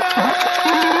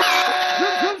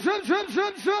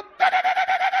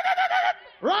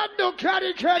 Randall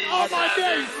Caddy Cat all my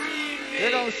days. You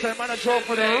know, say man, a joke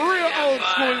for the real old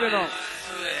school, you know.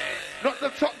 Not the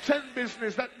top 10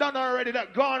 business that done already,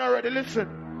 that gone already. Listen,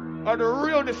 the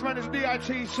realness, man, is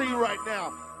DITC right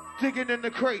now. Digging in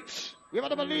the crates. You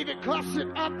gotta believe it, classic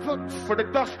anthems. For the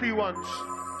dusty ones,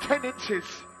 10 inches.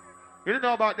 You don't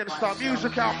know about them stuff,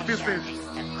 music out for business.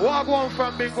 Walk on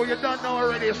from bingo, you don't know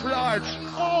already, it's large.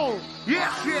 Oh,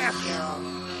 yes, yes.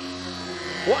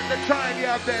 What the time you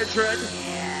have there, Dread?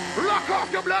 Lock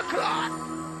off your blood clot.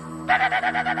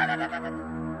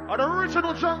 An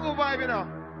original jungle vibe, you know.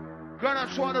 Gonna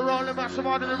try to roll the massive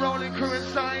out of the rolling crew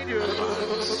inside you.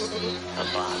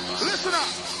 Listen up.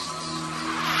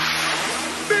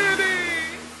 Baby.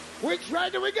 which way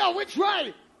do we go? Which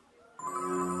way?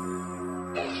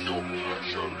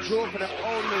 Draw for the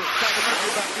old lyrics. Try to make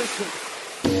you back. Listen.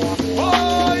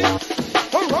 Boy.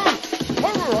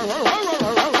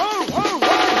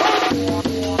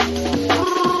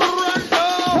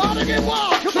 Trying to get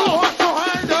wild. Come on.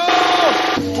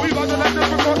 We got the legend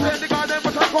because the guy then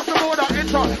was across the border.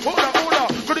 Enter. Order.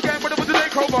 Good again, but it was a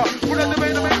takeover. Put at the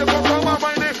main, the control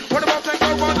my name. What about that go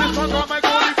on this one? My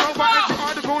goal is over. Enter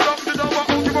on the cool up the door.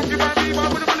 Only book you by me, but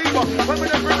with a believer. When we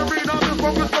never bring the read on this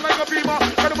focus, but like a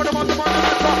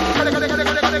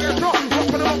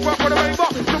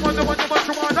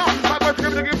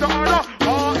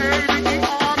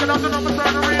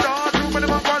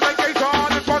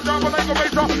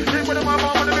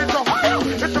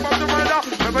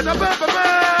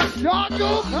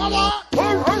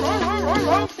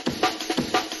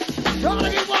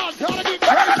Target one, target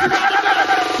crazy on the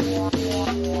back.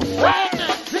 One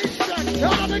and T-Stack,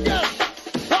 count again.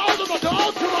 Ultimate,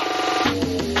 ultimate.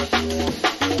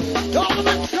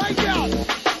 Ultimate shakedown.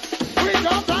 We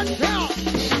got that count.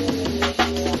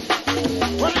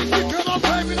 When it's the good old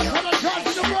baby, the color charge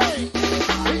in the brain.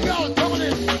 We go,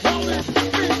 dominant, dominant,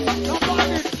 beat,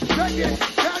 combined, shake it,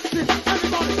 dance it,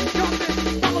 everybody, jump it,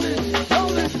 dominant,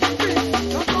 dominant, beat,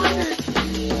 combined.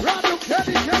 Radio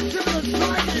Kenny, catch it, and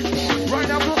slide it. Right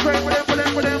now, feel straight for them,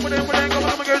 come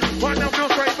on again. Right now, feel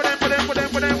straight for them, come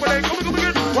on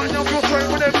again. Right now, feel straight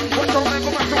for them. Watch out, then go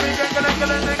back to me,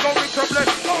 then go mix up,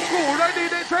 let's go cool. Ready,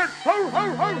 they turn.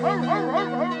 Ho.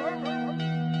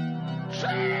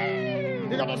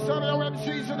 You got the stereo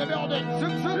MCs in the building.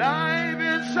 Zoom, zoom. Live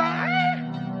inside,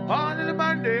 on in the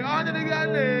Monday, on in the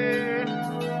galley.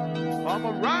 I'm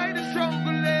a rider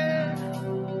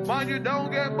jungle, man, you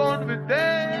don't get born with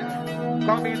them.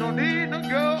 Come in, no need no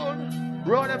gun.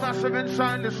 Roll them massive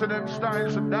inside, listen them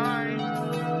styles and die.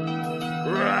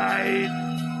 Right,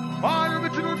 all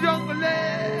original jungle,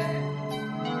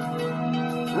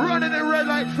 running in red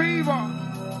like fever.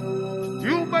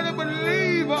 You better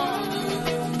believe her.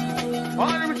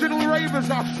 All original ravers,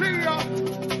 I see ya.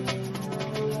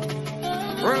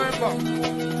 Remember.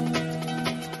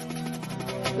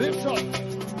 Lift up.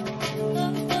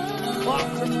 Walk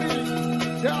to me.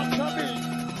 Down to me.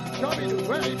 Show me the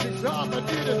way to start the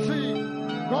D2C.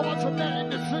 Go on to name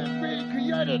the scene we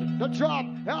created. The drop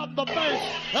and the bass.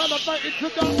 Elevate it to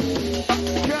the...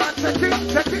 Can't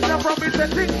take it, now from me,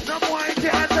 take it. No more, I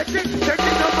can't take it. Take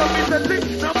it, now from me, take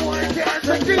it. No more, I can't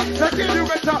take it. Take it, you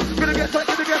better. Gonna get it.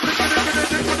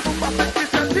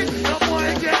 No more,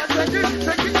 I can't take it.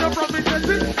 Take it, now from me, take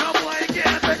it. No more, I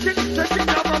can't take it. Take it,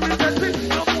 now from me, take it.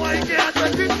 No more, I can't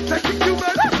take it. Take it, you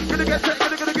better. Gonna get it.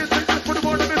 Just put them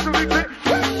on the mystery clip.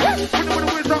 Put them on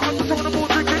the wizard, I'm just on the moon,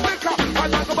 drink it liquor. I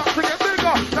talk about to get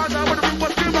bigger. Now down with the room,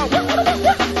 what's giver.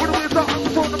 Put the wizard, I'm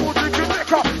just on the moon, drink it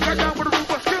liquor. Now down with the room,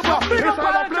 what's giver. It's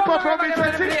all a flipper from me,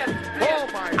 take it. Oh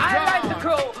my God. I like the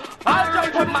crew. I'll jump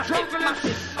from massive.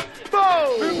 Boom!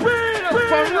 For real!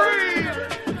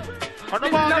 On the This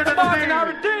is ball, not in the the bargain deal. or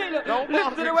a deal. No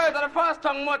Listen to the bargain. words of the first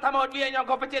tongue, more time out, we and young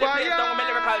company, the Fire. place, tongue, my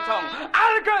lyrical tongue.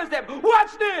 All the girls, them,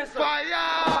 watch this. Fire!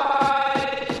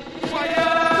 Fire.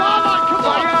 Starlight, come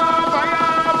on.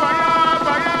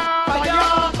 Fire!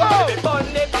 Every fun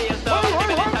they play, so every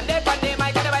minute and they pan the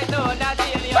mic and the right now, not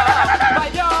seeing you.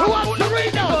 Fire. Who wants to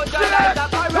read now? Go to the light,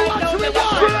 that's all Who right wants now, to they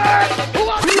rewind? just- Who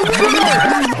wants to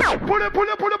Pull it.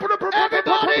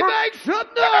 Everybody make some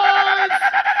noise!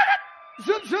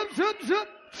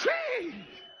 Zoom.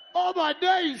 Oh my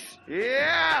days!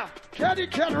 Yeah! Kenny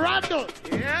Ken Randall!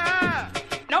 Yeah!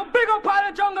 Now big up all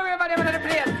the jungle river them in the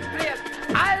place.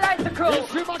 I like the crew. There's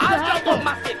too much to I'll jump handle! up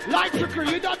massive. Light the crew,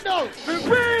 you don't know!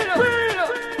 Real.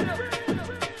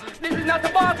 This is not a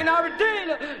bargain or a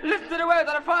deal. Listen to the words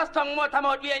of the first tongue, more time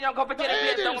out, we and young company, the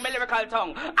place, tongue, my lyrical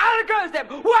tongue. All the girls, them,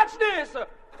 watch this.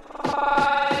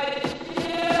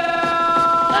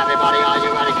 Everybody, are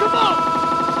you ready? Come on!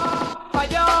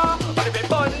 Fire, but if it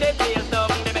burn the place down,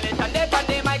 the minute and they pan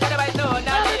the mic and the right now,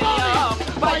 now they young.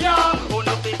 Fire, who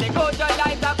knows if they go to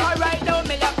light up or right now,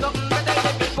 me have something to tell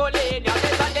the people in your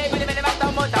place and they will be back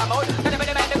down, mouth, and then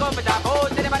they go for the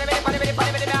host, and they run their sound. But if they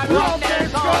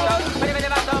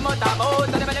back down, mouth,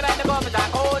 and then they go for the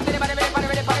host, and they run next.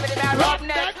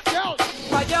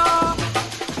 Fire,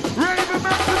 Raven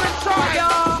Maxim inside!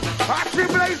 Active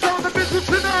blaze on the business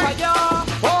tonight! fire.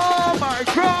 Oh my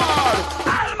God!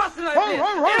 All muscle in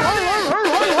Ho!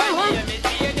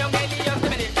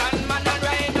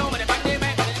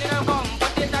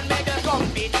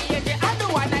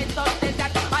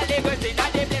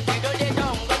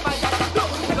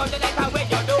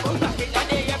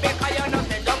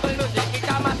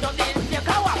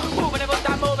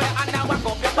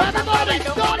 Everybody,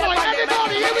 Starlight,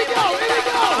 everybody, here we go!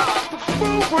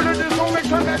 Move for the disco, make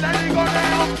some melody go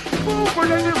down. Move for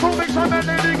the disco, make some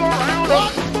melody go round.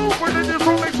 Move for the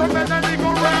disco, make some melody go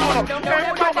round.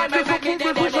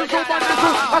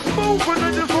 Move for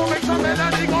the disco, make some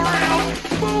melody go round.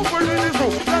 Move for the disco,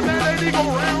 the melody go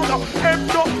round.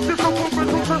 End up, disco, move for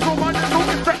the disco, man, disco,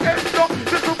 it's the end up.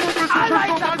 Disco, move for the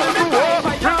disco, man,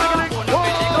 disco.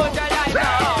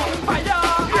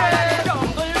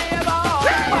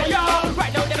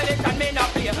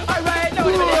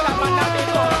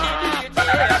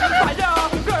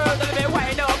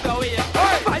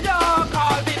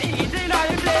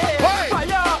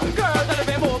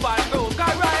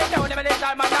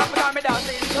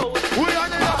 We are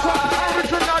the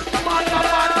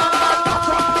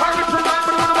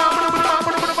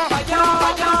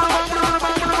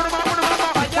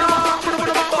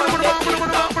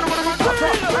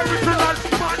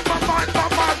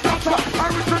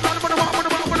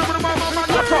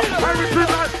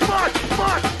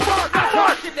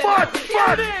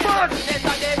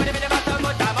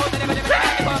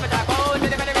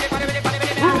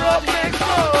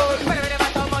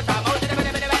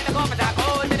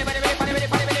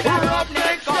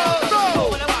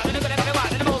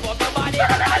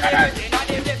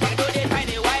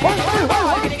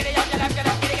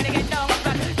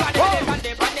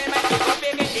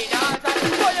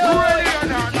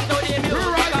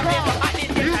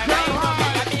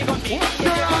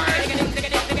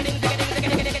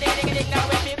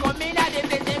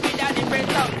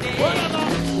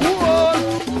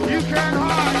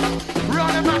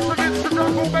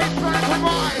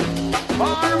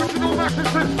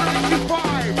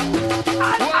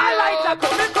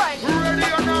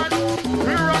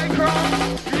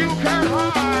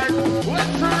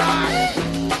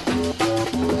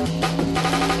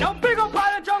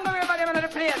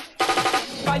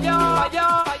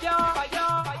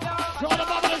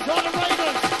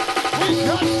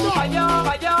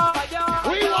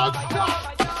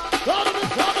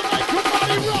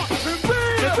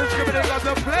They got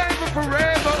the flavor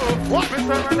forever. What? Mr.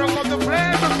 Randall got the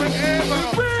flavor forever.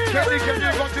 Kenny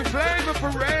got the flavor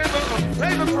forever.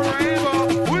 Flavor forever.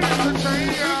 We entertain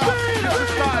ya. This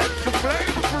is like the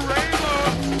flavor forever.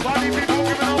 Body people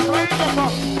giving out flavor.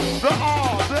 The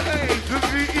R, the A, the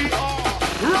V-E-R.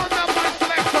 Run that my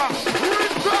selector.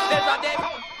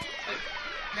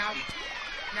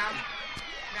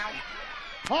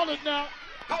 Hold it now.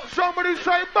 Somebody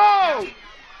say bow.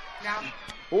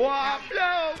 Wow,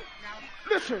 blow.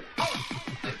 Listen.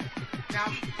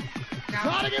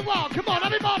 Try to get wild. Come on,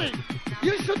 everybody.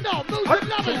 You should know. Move One, and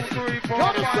love it. 2, 3, 4,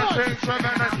 Go to 5, front. 6, 7,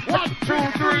 8. 1, 2,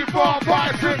 3, 4,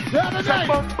 5, 6, 7, 8.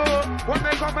 When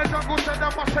they come and jungle, say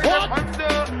them must say them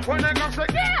under. When they come say,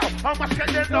 yeah, I must get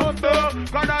their number.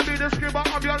 Gotta be the skipper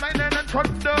of your lightning and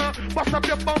thunder. Bust up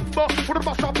your bumper with a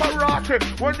bust up a rocket.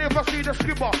 When they ever see the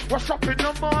skipper, what's up in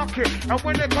the market? And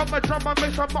when they come and jump, I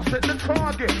make some must hit the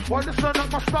target. While this is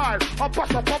not my style, I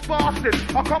bust up a basket.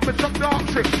 I come with some dark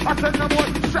shit. I tell them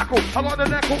what, shackle. I got the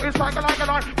neckle inside like a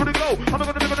line. Gonna go. I'm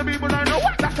gonna be with the people I know.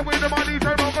 That's the way the my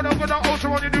DJ roll. Go.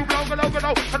 Also on your new blow. Go.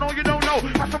 I know you don't know.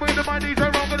 That's the way the my DJ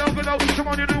roll. Go. So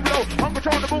on your new blow. I'm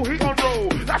controllable. Heat on roll.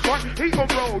 That's right. Heat on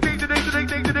roll. Ding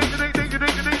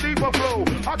flow.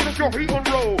 I took your heat on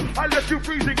roll. I let you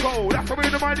freezing cold. That's the way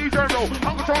the my DJ roll.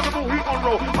 I'm controllable. Heat on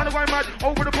roll. I'm the mad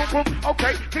over the boom.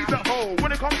 Okay. Keep that hole.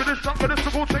 When it comes to this junk, this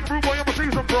the cool thing. Rude boy, I'm a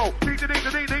season pro. Ding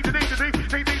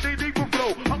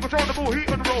flow. I'm controllable.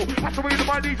 Heat on roll. That's the way the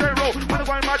my DJ roll. When the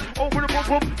mad over the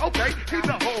boom. Okay. Keep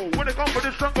that hole. When it comes to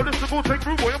this junk, this the cool thing.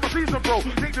 Rude boy, I'm a season pro.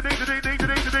 Ding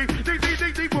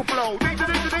flow.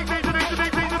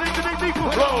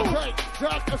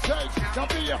 Drop the stage, don't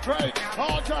be afraid.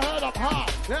 Hold your head up high,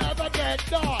 never get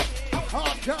down.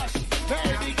 Hard cash,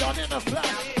 baby, gun in a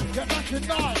flash. Get back in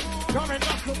line, coming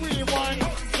back to rewind.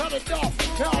 Shut it off,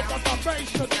 held the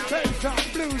vibration. Bass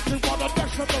and blues, you want a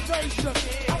decimation.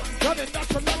 Coming back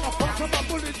to like a fuck on a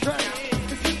bullet train.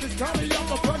 The shit is carry on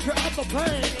the pressure and the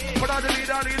pain. But I'm the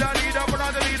leader. But I'm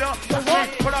the leader.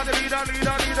 But I'm the leader.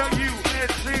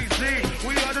 UNCZ.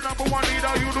 We are the number one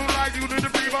leader. You do like, you do the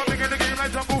fever. Making the game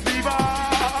like jungle fever.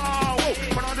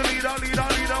 But I'm the leader.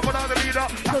 But I'm the leader.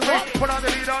 But I'm the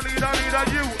leader.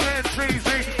 UNCZ.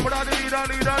 But I'm the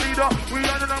leader. We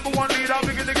are the number one leader.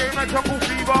 Making the game like jungle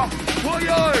fever. Boy,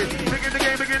 begin the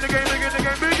game.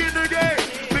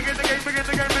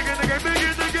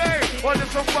 What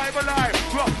is the fiber line?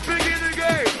 Begin the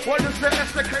game. What is the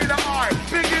SDK the I?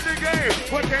 Begin the game.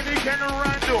 What can he can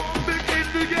Randall? Begin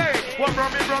the game. What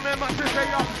from him, must say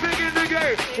begin the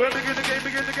game. Well, begin the game.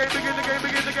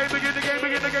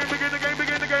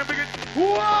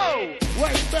 Whoa!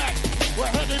 Way back, we're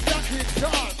heading back in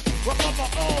time. We're from the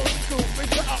old school,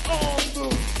 into our own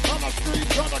move. On the street,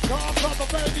 on the car, on the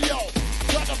radio.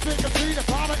 Try to pick a beat, a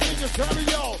powder in your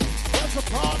stereo. There's a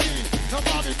party,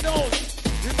 nobody knows.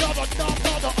 You never know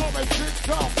the orange drink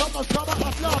down from the summer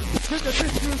of love. To the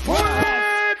dishes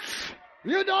wild.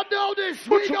 You don't know this,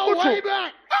 we go way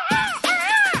back.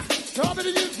 How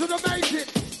many years to the make it?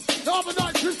 Number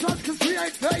 9 systems, cause we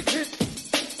ain't taking.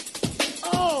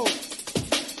 Oh,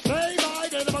 day by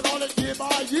day, never gonna year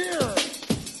by year.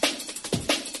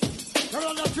 Come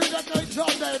on, let's do that thing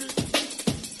up, baby.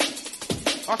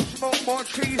 I smoke more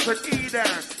cheese than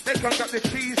Eden. They can get the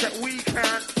cheese that we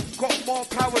can. Got more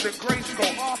power than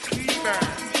Grayskull. Ask He-Man.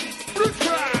 Blue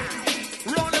track.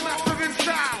 Rolling massive in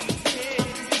style.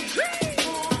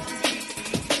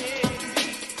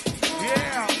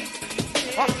 Yeah.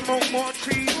 I smoke more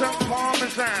cheese than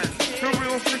Parmesan. The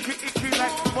real sticky icky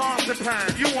like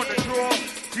marzipan. You want to draw?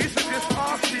 You should just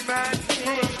ask me, man.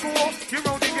 For a score, you're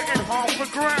only getting half a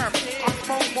gram. I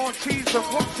smoke more cheese than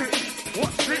what's it?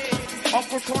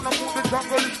 Uncle Sean, I'm on the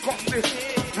jungle, it's got this.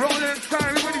 Rolling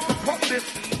style, you ready to pop this?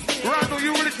 Randall,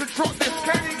 you ready to drop this?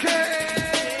 Kenny K.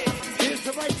 Here's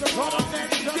the race of product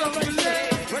next generation.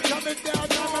 We're coming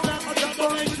down, a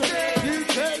generation.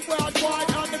 UK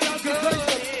worldwide underground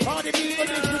sensation. Party people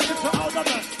listen to older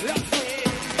man.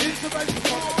 Here's the race of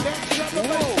product next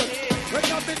generation. We're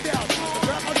coming down,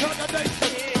 a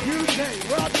generation. UK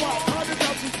worldwide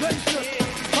underground sensation.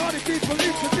 Party people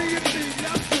listen to D&D.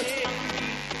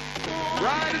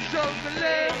 Ride the show to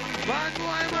live. Find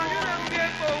boy, man, you don't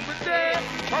get over there.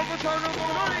 Uncle Sean, I'm on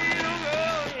the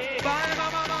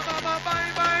bye,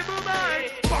 bye, boo,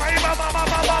 bye. Bye,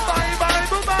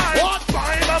 boo, bye. What?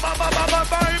 Bye, boo,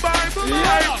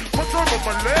 bye. What's wrong with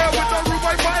my leg with the roof?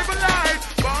 Bye,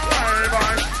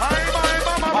 bye.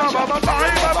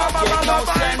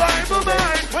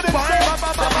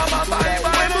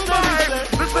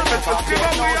 Listen, let's give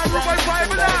away our roof. Bye,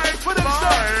 bye.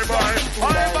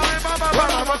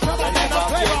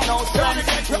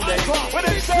 today. When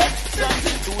them say, sense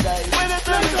today. When them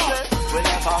say, we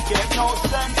never get no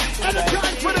sense today.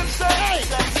 When them say,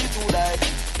 sense today.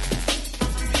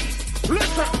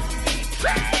 Listen.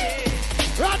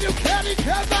 Radio Kenny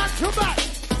came back to back.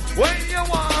 When you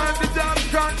want the job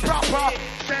done proper,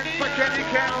 then for Kenny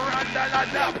can run the la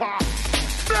dapper.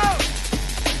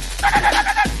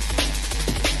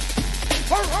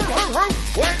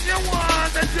 When you want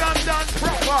the job done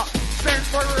proper, send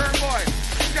for her boy.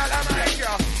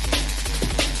 Galamaica.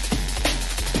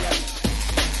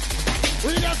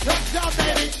 We got touchdown,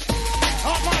 baby.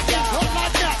 Hot like that, hot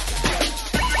like that.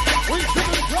 We should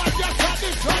have tried that,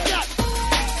 tried that.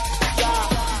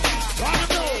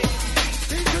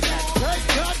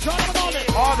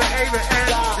 All the A, the N,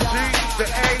 the G, the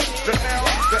A, the L,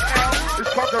 the L,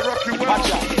 it's called the Rocky Well.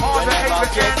 All the A,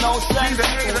 the N, the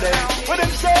A, the L. When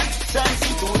them say, sense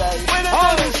today. When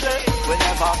them say, we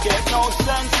never get no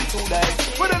sense today.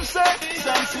 When them say,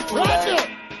 sense today.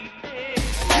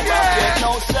 Never get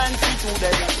no sense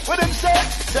today. When them say,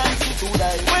 sense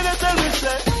today. When they tell me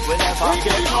say, we never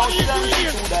get no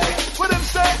sense today. When them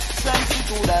say, sense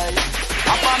today.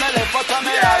 I found a left foot on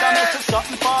me head and I see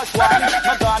something past one.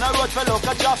 Me gonna road for look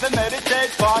at job and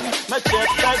meditate fun. Me check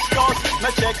Festus, me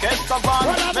check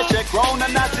Estevan, me check Round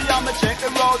and Natty and me check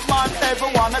the road man.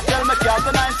 Everyone I tell me cat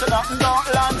the nine so nothing don't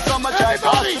land. So me try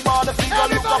pass the ball, the figure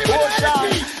look a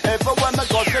potion. Everywhere me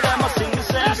go to them I sing the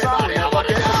same song. Never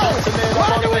get the sense to me, the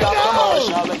money without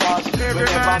commercial because we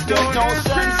never get no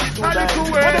sense today.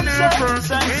 When them say,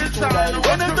 sense today.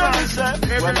 When them say,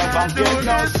 we never get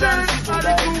no sense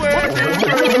today.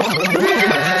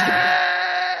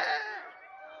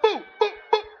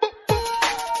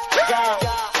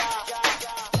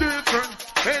 Different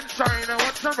in China,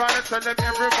 what's around and tell them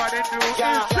everybody do is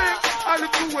sing a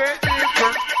little way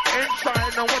different in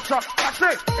China, what's up? I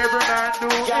say every man do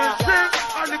is sing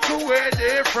a little way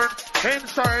different in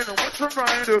China, what's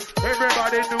around do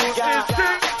everybody do is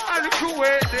sing a little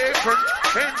way different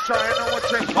in China,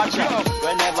 what's up? Watch out,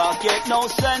 we never get no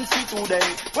sense today.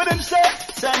 When them say,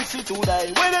 sense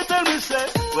today. When they tell me say,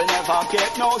 we never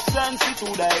get no sense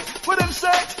today. When them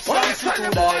say, sense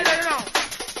today.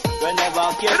 We never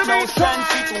get no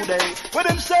sense today. When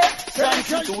them say, sense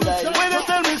today. When they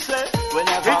tell me say, we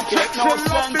never get no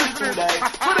sense today.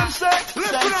 When them say,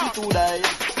 sense today.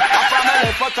 After me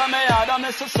left foot on me head and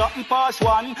me see something past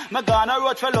one. Me gonna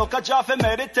road for look at job and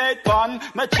meditate fun.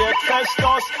 Me check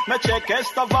Festus, me check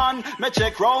Estevan, me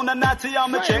check Round and Natty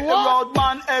and me check the road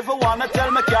man. Everyone I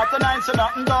tell me cat the nine so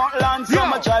nothing don't land. So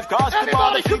me drive cast the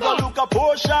ball, the figure look a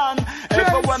portion.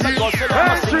 Everywhere me go to them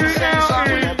I sing the same song.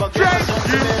 We never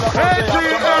get no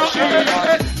sense to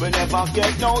me, we never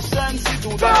get no sense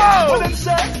today. When them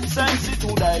say, sense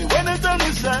today. When they tell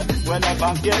me say, we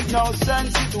never get no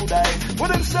sense today.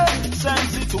 When them say,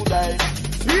 sense today.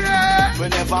 Yeah! We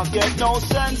never get no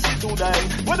sense today.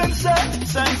 When them say,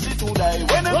 sense today.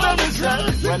 When them tell me say,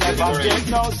 we never get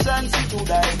no sense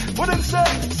today. When them say,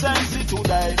 sense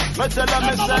today. Me tell them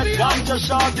me say, ganja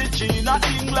shorty China,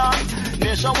 England.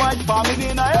 Nationwide family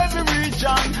in every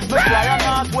region. Me fly a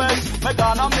northwest, me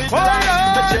gonna Midland.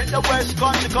 Me check the west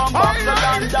country, come back to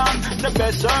London. The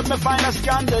best herb me find a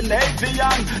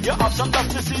Scandinavian. You have some stuff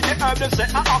to see the herb, they say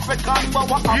a African. But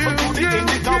what happened to the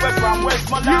Indica, we're from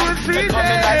Westmoreland. They come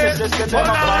in like the system, they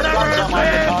don't find ganja man.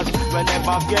 Because we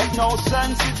never get no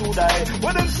sense today.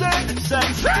 When them say,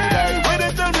 sense today. When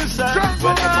they tell me say, we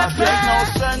never get no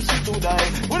sense today.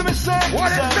 When them say,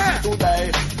 sense today.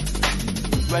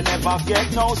 We never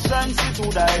get no sense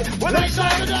today. When they say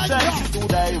sense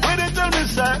today. When they tell me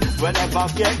say, we never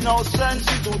get no sense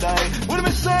today. When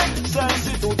they say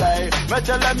sense today. Me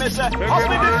tell them me say, how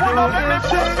me this one up and me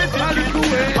fuck me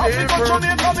ticket. How me go to me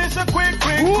come me say quick.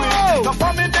 The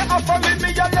family they offer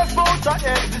me a left out of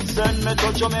head. Send me to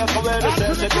Jamaica where they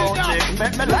say they don't take.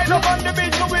 Make me line up on the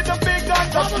beach with the big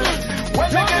guns of split. When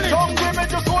me get hungry me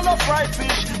just wanna fry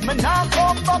fish. Me now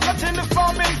come back until the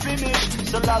farming finish.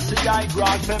 So last year I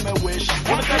grant for me wish.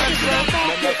 When they tell them say,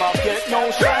 we never get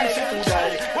no chance today.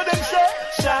 When them say,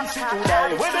 chance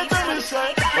today. When they tell me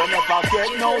say, we never get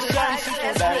no chance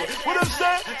today. When them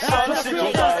say, chance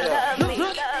today.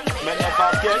 We never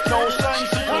get no chance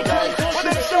today. When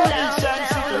them say, chance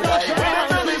today. When they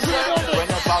tell me say, we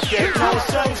never get no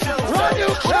chance today.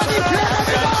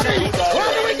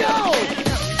 Where do we go?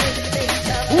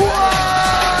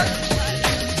 What?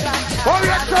 Oh,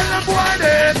 you tell them what it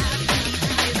is.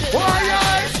 Why,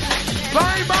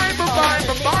 bye, bye, bye,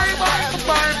 bye, bye, bye,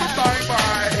 bye,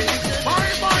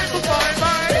 bye, bye, bye,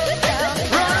 bye.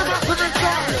 Right up to the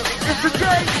side. It's to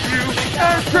take you,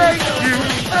 and take you,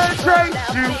 and take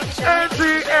you, and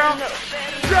take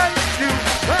you,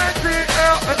 take you,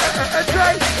 and take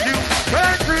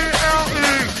J-U-N-T-L-E.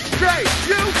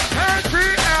 J-U-N-T-L-E.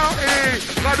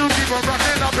 I do keep on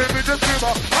rocking up in me the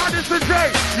screamer. And it's the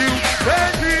J-U-N-T-L-E.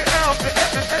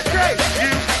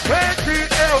 J-U-N-T-L-E.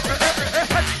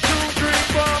 2, 3,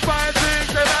 4, 5,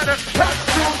 6, 7,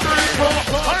 2, 3, 4,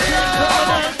 5,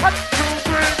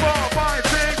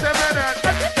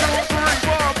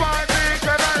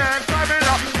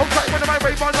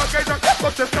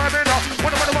 What's the stamina?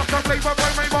 What am I want to play for my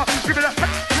neighbor? Give me that 2,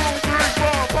 3,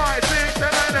 4, 5, 6,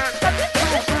 7,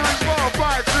 2, 3, 4,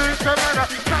 5, 6, 7,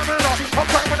 stamina. I'm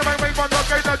trying to my neighbor, not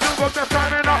getting a do of the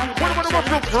stamina. What am I want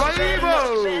to play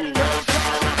for?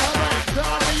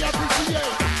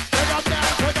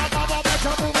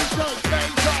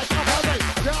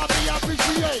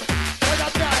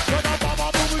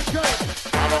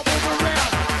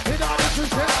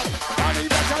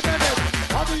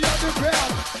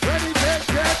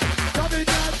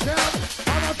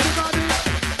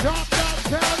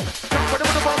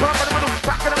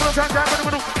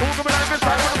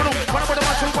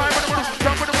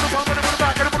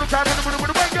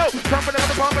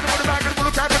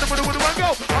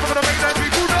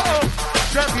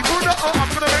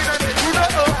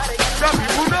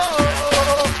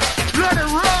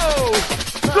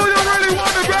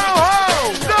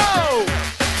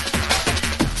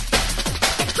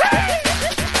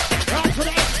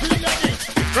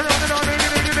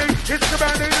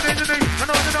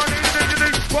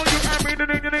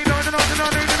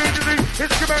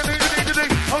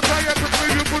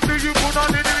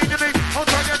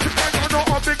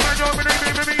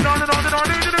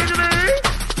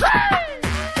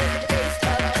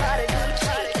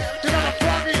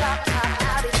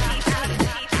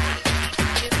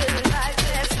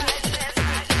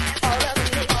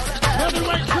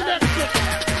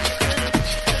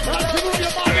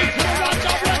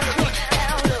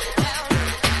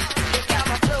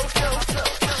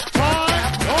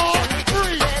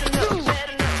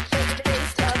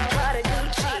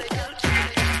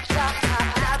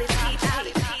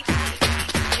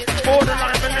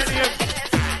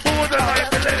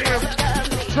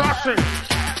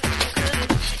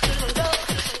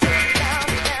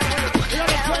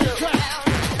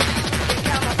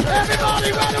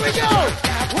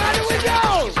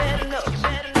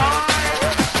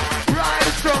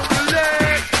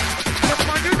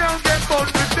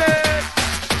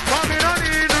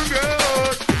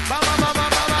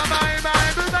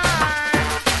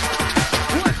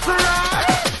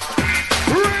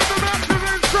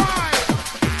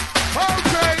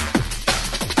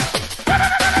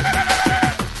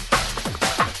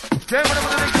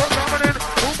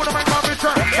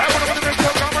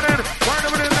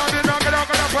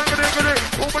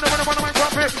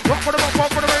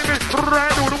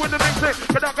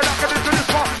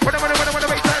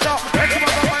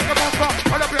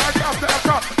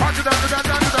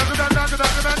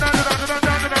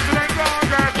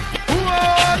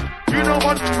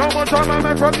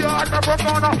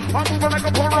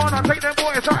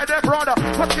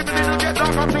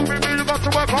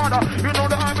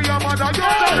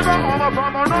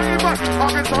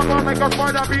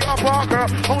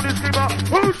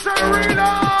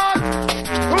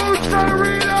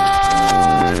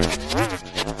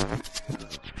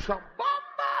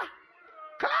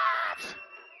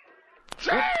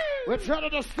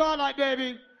 Starlight,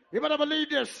 baby. You better believe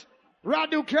this.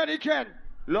 Randu Kenny Ken.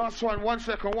 Last one, 1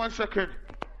 second, 1 second.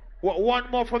 What, one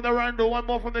more from the Randu, one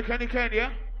more from the Kenny Ken,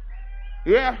 yeah?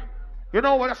 Yeah? You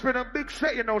know what, that's been a big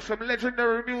set, you know, some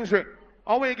legendary music.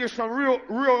 I want to give some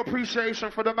real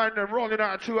appreciation for the man that rolling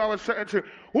out a 2-hour set into.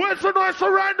 What's the noise for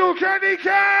Randu Kenny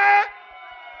Ken?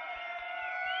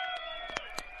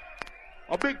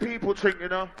 A big people thing, you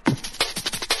know.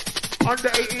 Under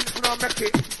 18s now make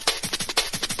it.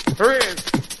 There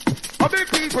is. A big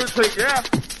people thing, yeah?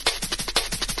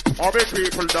 A big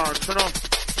people dance, you know?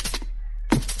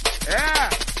 Yeah.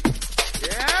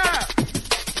 Yeah.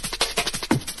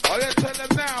 Oh, you tell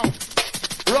them now.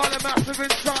 Roll them massive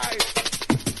inside.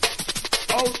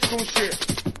 Old school shit.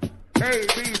 A,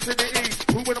 B, C, D, E.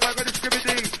 Who would am I going to skip it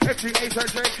D? F, G, H, I,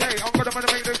 J, K. I'm going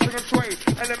to make them sing and sway.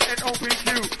 L, M, N, O, P,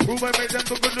 Q. Who will make them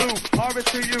look new? R, S,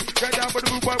 T, U. Get down with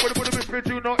the move boy with a whisper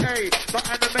do no A. Not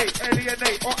animate,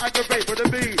 alienate, or aggravate with a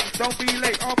B. Don't be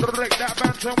late, I'm gonna rate that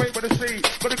bounce and wait with a C.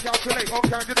 Gonna calculate, or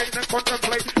candidate and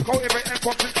contemplate. Cultivate and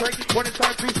concentrate. When it's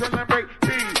time to celebrate. D.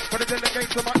 Gonna delegate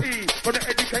to my E. Gonna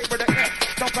educate with an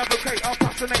F. Don't fabricate, I'll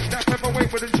fascinate. That never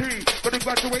wait with a G. Gonna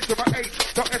graduate to my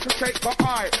H. Don't hesitate for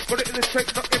I. Gonna illustrate,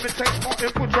 not imitate, or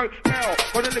infiltrate. L.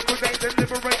 Gonna liquidate, then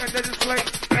liberate and legislate.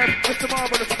 M. It's the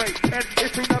marvelous mate. N.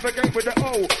 It's to navigate with the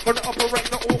O. Gonna operate,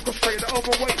 not orchestrate, the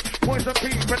overweight. Poison P.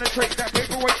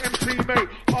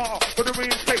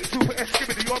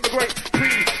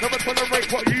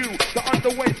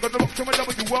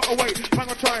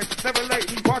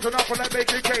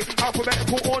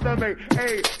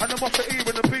 what's the E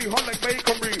with the B? Hot like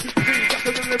bakery. D, that's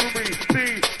the delivery.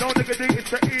 D, no nigga D,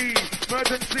 it's the E.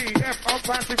 Emergency, F, I'm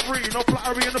fancy free. No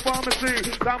flattery in the pharmacy.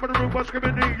 Down with the room, what's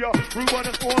giving me? Room one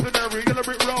is ordinary. Yellow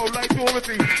brick roll like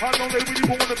Dorothy. I know they really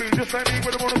want to be. Just like me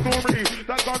with them on a story.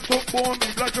 That gun took born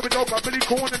me. Blood to be dog, I'm Billy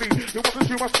corner me. You want to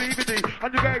see my DVD.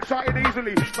 And you get excited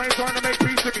easily. Man trying to make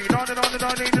peace of me. On and on and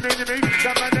on,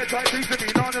 that man that tried piece of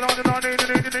me. On and on and on,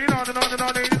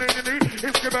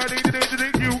 it's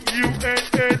the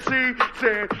U-U-N-N-C.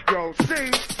 Said, yo, see,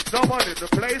 no one in the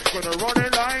place gonna run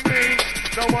it like me.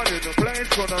 No one in the place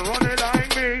gonna run it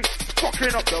like me.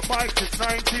 Fucking up the mic since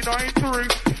 1993.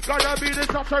 Gotta be the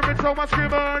top serving so much money.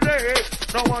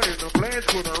 No one in the place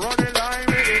gonna run it like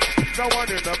me. No one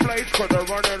in the place gonna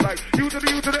run it like you to the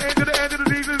U to the end to the end to the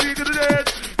D to the D to the dead.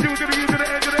 You to the U to the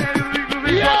end to the end to the D to the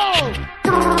D. Yo!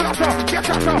 Yes,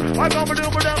 I'm over there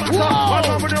with them. I'm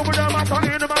over there with them. I'm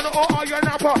in the man. Oh, you're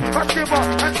napper. I skipper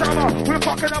and summer. We're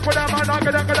fucking up with them. I'm not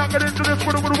get into this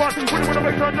with the one. With the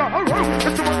make turn down.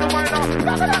 It's the one to wind up.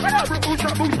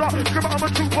 Booster. Skipper, I'm a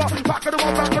trooper. Back of the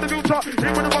one, back of the future.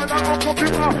 Even with the one I'm on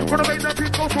computer. Gonna make them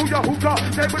people go through your hooker.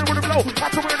 They with the blow.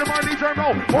 That's the way the money turn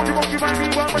out. Monkey, my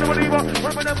beaver. When the believer.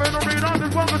 When the never read on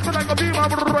this one, it's like a beaver.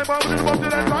 But the right one with the one to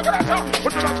that song.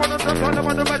 Put the back on the front of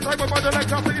the right side. But the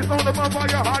left after you saw the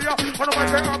fire higher. When the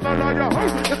mic I'm the liar.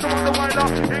 It's the one to wind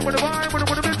up. Ain't with the vine. With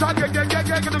the big talk. Yeah.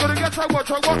 Gonna get try what.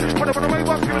 When the way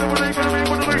was giving it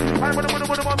with the I'm with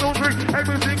the one, two, three.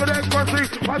 ABC got the expressly.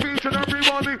 My beach and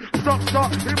everybody.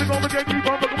 Stop. Here we go again. Keep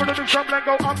on looking with the big jump and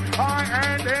go up high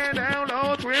and then down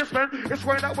low. Twist, man. It's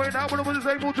way that way now. When it was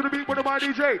able to the beat with my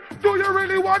DJ. Do you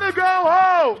really want to go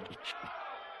home?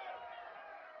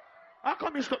 How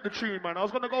come you stopped the tune, man? I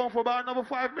was gonna go on for about another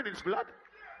 5 minutes, blood.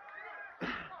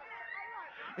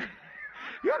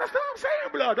 You understand what I'm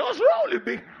saying, blood? I was rolling,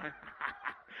 big.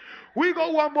 We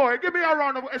got one more. Give me a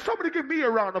round of applause. Somebody give me a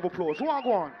round of applause. Go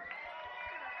on.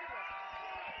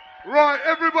 Right,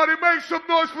 everybody make some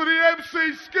noise for the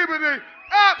MC Skibbity.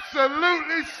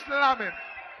 Absolutely slamming.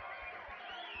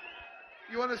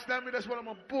 You understand me? That's one of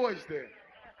my boys there.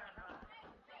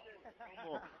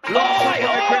 Oi,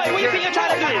 what you think you're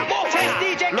trying to do? Mortis,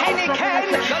 DJ Kenny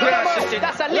Ken.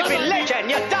 That's a living legend.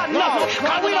 You done know.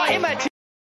 Can we not imitate?